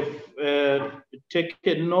members have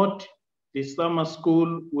taken note. The summer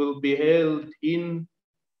school will be held in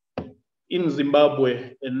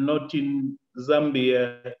Zimbabwe and not in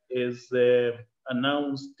Zambia as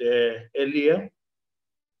announced earlier.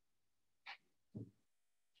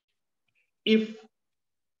 if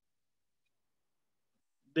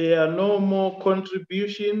there are no more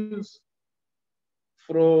contributions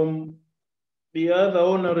from the other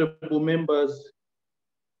honorable members,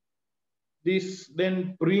 this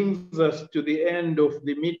then brings us to the end of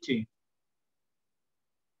the meeting.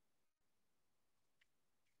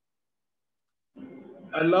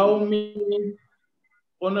 Allow me,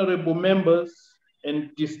 honorable members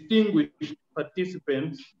and distinguished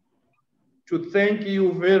participants, to thank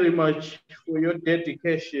you very much for your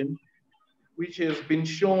dedication, which has been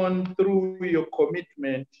shown through your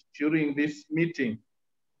commitment during this meeting.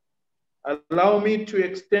 Allow me to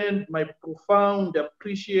extend my profound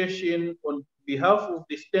appreciation on behalf of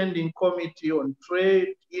the Standing Committee on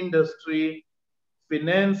Trade, Industry,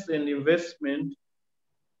 Finance and Investment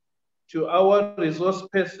to our resource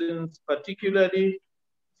persons, particularly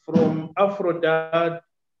from Afrodad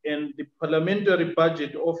and the Parliamentary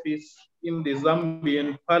Budget Office in the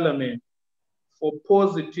Zambian Parliament, for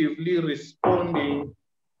positively responding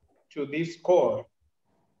to this call.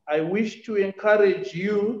 I wish to encourage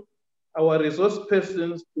you, our resource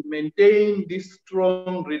persons, to maintain this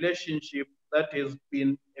strong relationship that has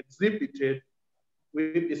been exhibited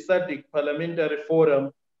with the SADC Parliamentary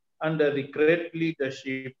Forum under the great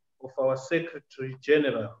leadership of our Secretary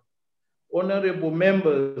General. Honorable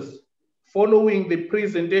members, following the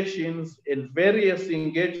presentations and various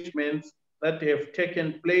engagements that have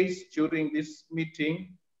taken place during this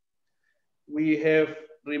meeting, we have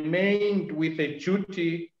remained with a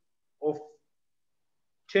duty of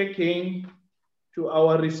taking to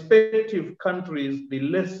our respective countries the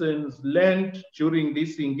lessons learned during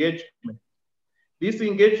this engagement. This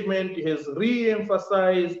engagement has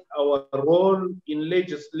re-emphasized our role in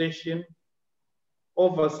legislation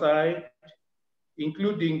oversight,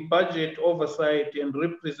 including budget oversight and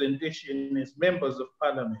representation as members of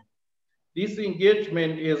parliament. This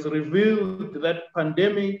engagement has revealed that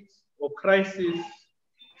pandemics or crises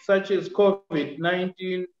such as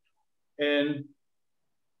COVID-19 and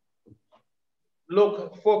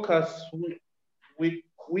local focus with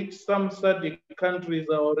which some SADC countries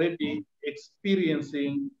are already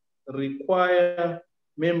experiencing require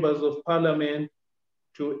members of parliament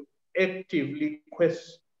to actively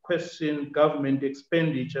question government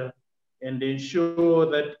expenditure and ensure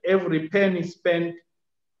that every penny spent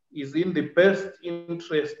is in the best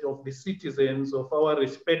interest of the citizens of our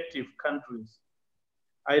respective countries.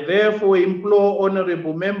 I therefore implore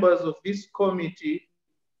honorable members of this committee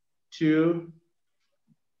to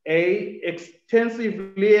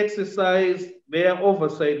extensively exercise their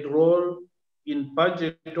oversight role in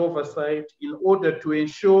budget oversight in order to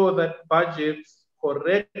ensure that budgets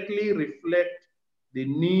correctly reflect the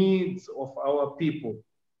needs of our people.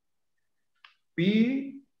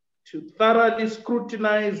 B, to thoroughly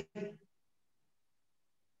scrutinize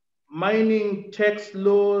mining tax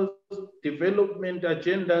laws, development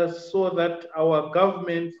agendas, so that our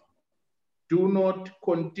governments do not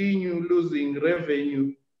continue losing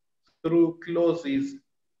revenue through clauses.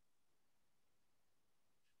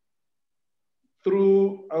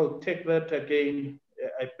 I'll take that again,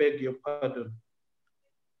 I beg your pardon.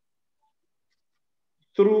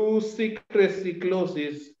 Through secrecy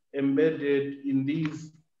clauses embedded in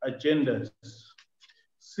these agendas.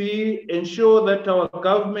 C, ensure that our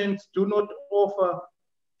governments do not offer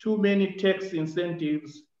too many tax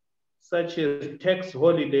incentives, such as tax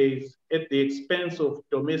holidays, at the expense of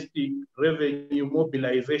domestic revenue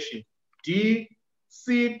mobilization. D,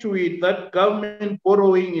 see to it that government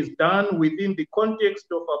borrowing is done within the context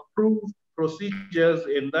of approved procedures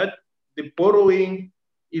and that the borrowing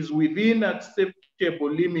is within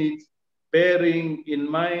acceptable limits, bearing in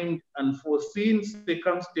mind unforeseen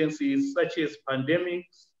circumstances such as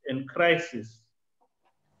pandemics and crises.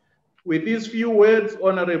 With these few words,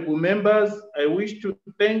 honorable members, I wish to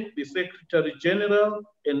thank the Secretary General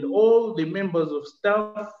and all the members of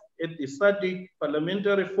staff at the SADC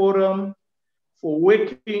Parliamentary Forum for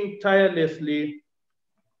working tirelessly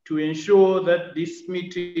to ensure that this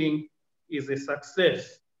meeting is a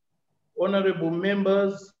success. Honorable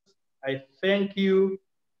members, I thank you.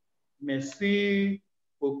 Merci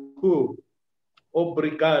beaucoup.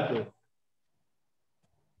 Obrigado.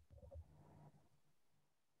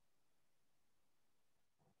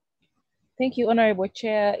 Thank you, Honorable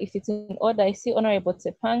Chair. If it's in order, I see Honorable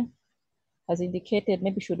Tsepang has indicated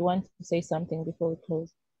maybe should want to say something before we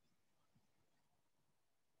close.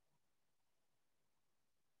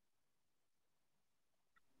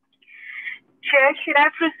 Chair, should I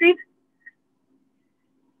proceed?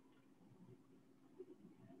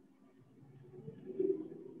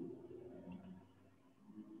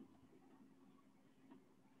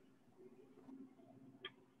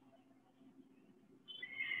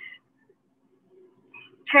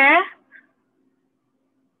 Chair?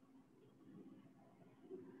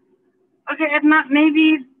 Okay, Edna,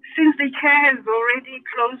 maybe since the chair has already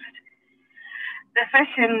closed the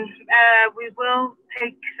session, we will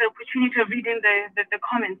take the opportunity of reading the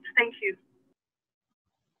comments. Thank you.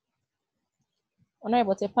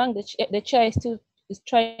 Honorable Tepang, the chair is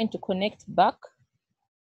trying to connect back.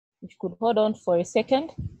 If you could hold on for a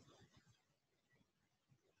second.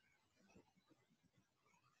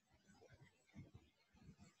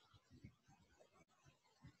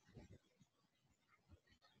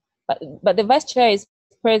 But the Vice Chair is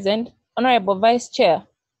present. Honorable Vice Chair.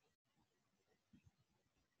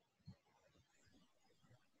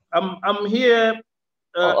 I'm here,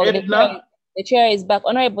 Edna. The chair is back.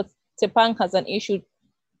 Honorable Tepang has an issue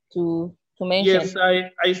to mention. Yes,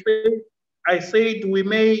 I said we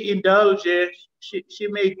may indulge. She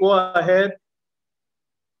may go ahead.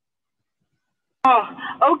 Oh,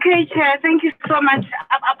 okay, Chair. Thank you so much.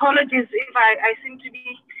 Apologies if I seem to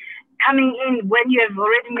be coming in when you have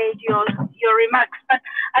already made your remarks. But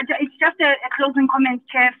it's just a closing comment,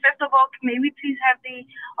 Chair. First of all, may we please have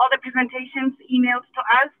all the presentations emailed to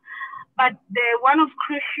us? But the one of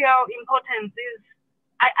crucial importance is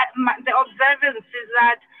the observance is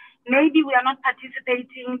that maybe we are not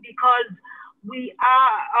participating because we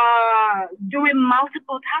are doing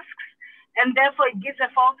multiple tasks, and therefore it gives a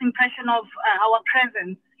false impression of our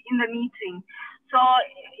presence in the meeting. So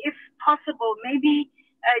if possible, maybe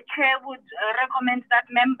Chair would recommend that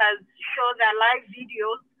members show their live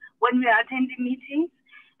videos when we are attending meetings.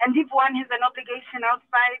 And if one has an obligation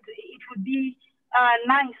outside, it would be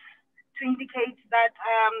nice to indicate that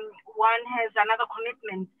one has another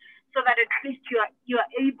commitment, so that at least you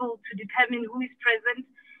are able to determine who is present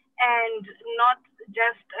and not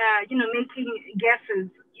just making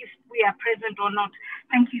guesses if we are present or not.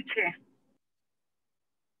 Thank you, Chair.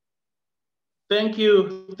 Thank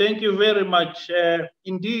you very much.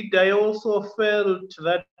 Indeed, I also felt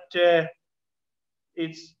that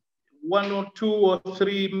it's 1 or 2 or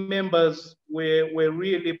 3 members were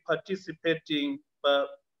really participating, but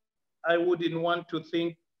I wouldn't want to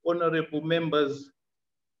think honorable members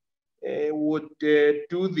would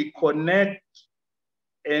do the connect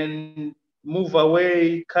and move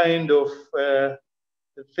away kind of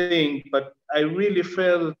thing. But I really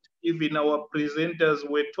felt even our presenters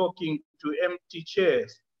were talking to empty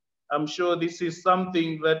chairs. I'm sure this is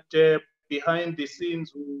something that behind the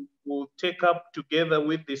scenes we'll take up together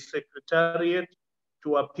with the Secretariat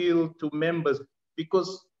to appeal to members,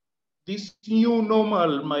 because this new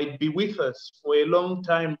normal might be with us for a long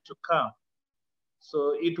time to come.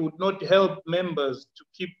 So it would not help members to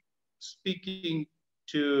keep speaking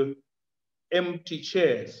to empty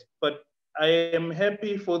chairs. But I am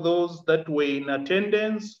happy for those that were in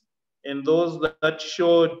attendance and those that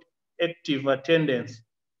showed active attendance.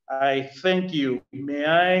 I thank you. May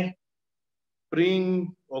I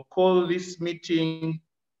bring or call this meeting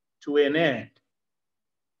to an end?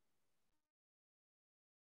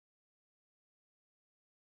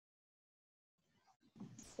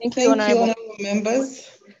 Thank you, honorable members.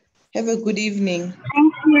 Have a good evening.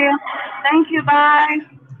 Thank you. Thank you. Bye.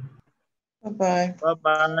 Bye-bye.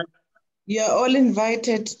 Bye-bye. You are all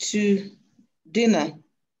invited to dinner.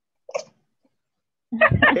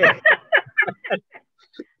 The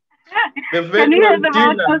virtual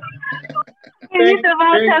dinner.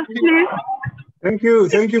 Thank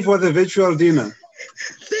you for the virtual dinner.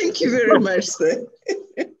 Thank you very much, sir.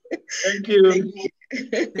 Thank you. Thank you.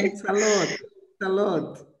 Thanks a lot. A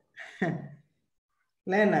lot.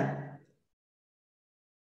 Lena.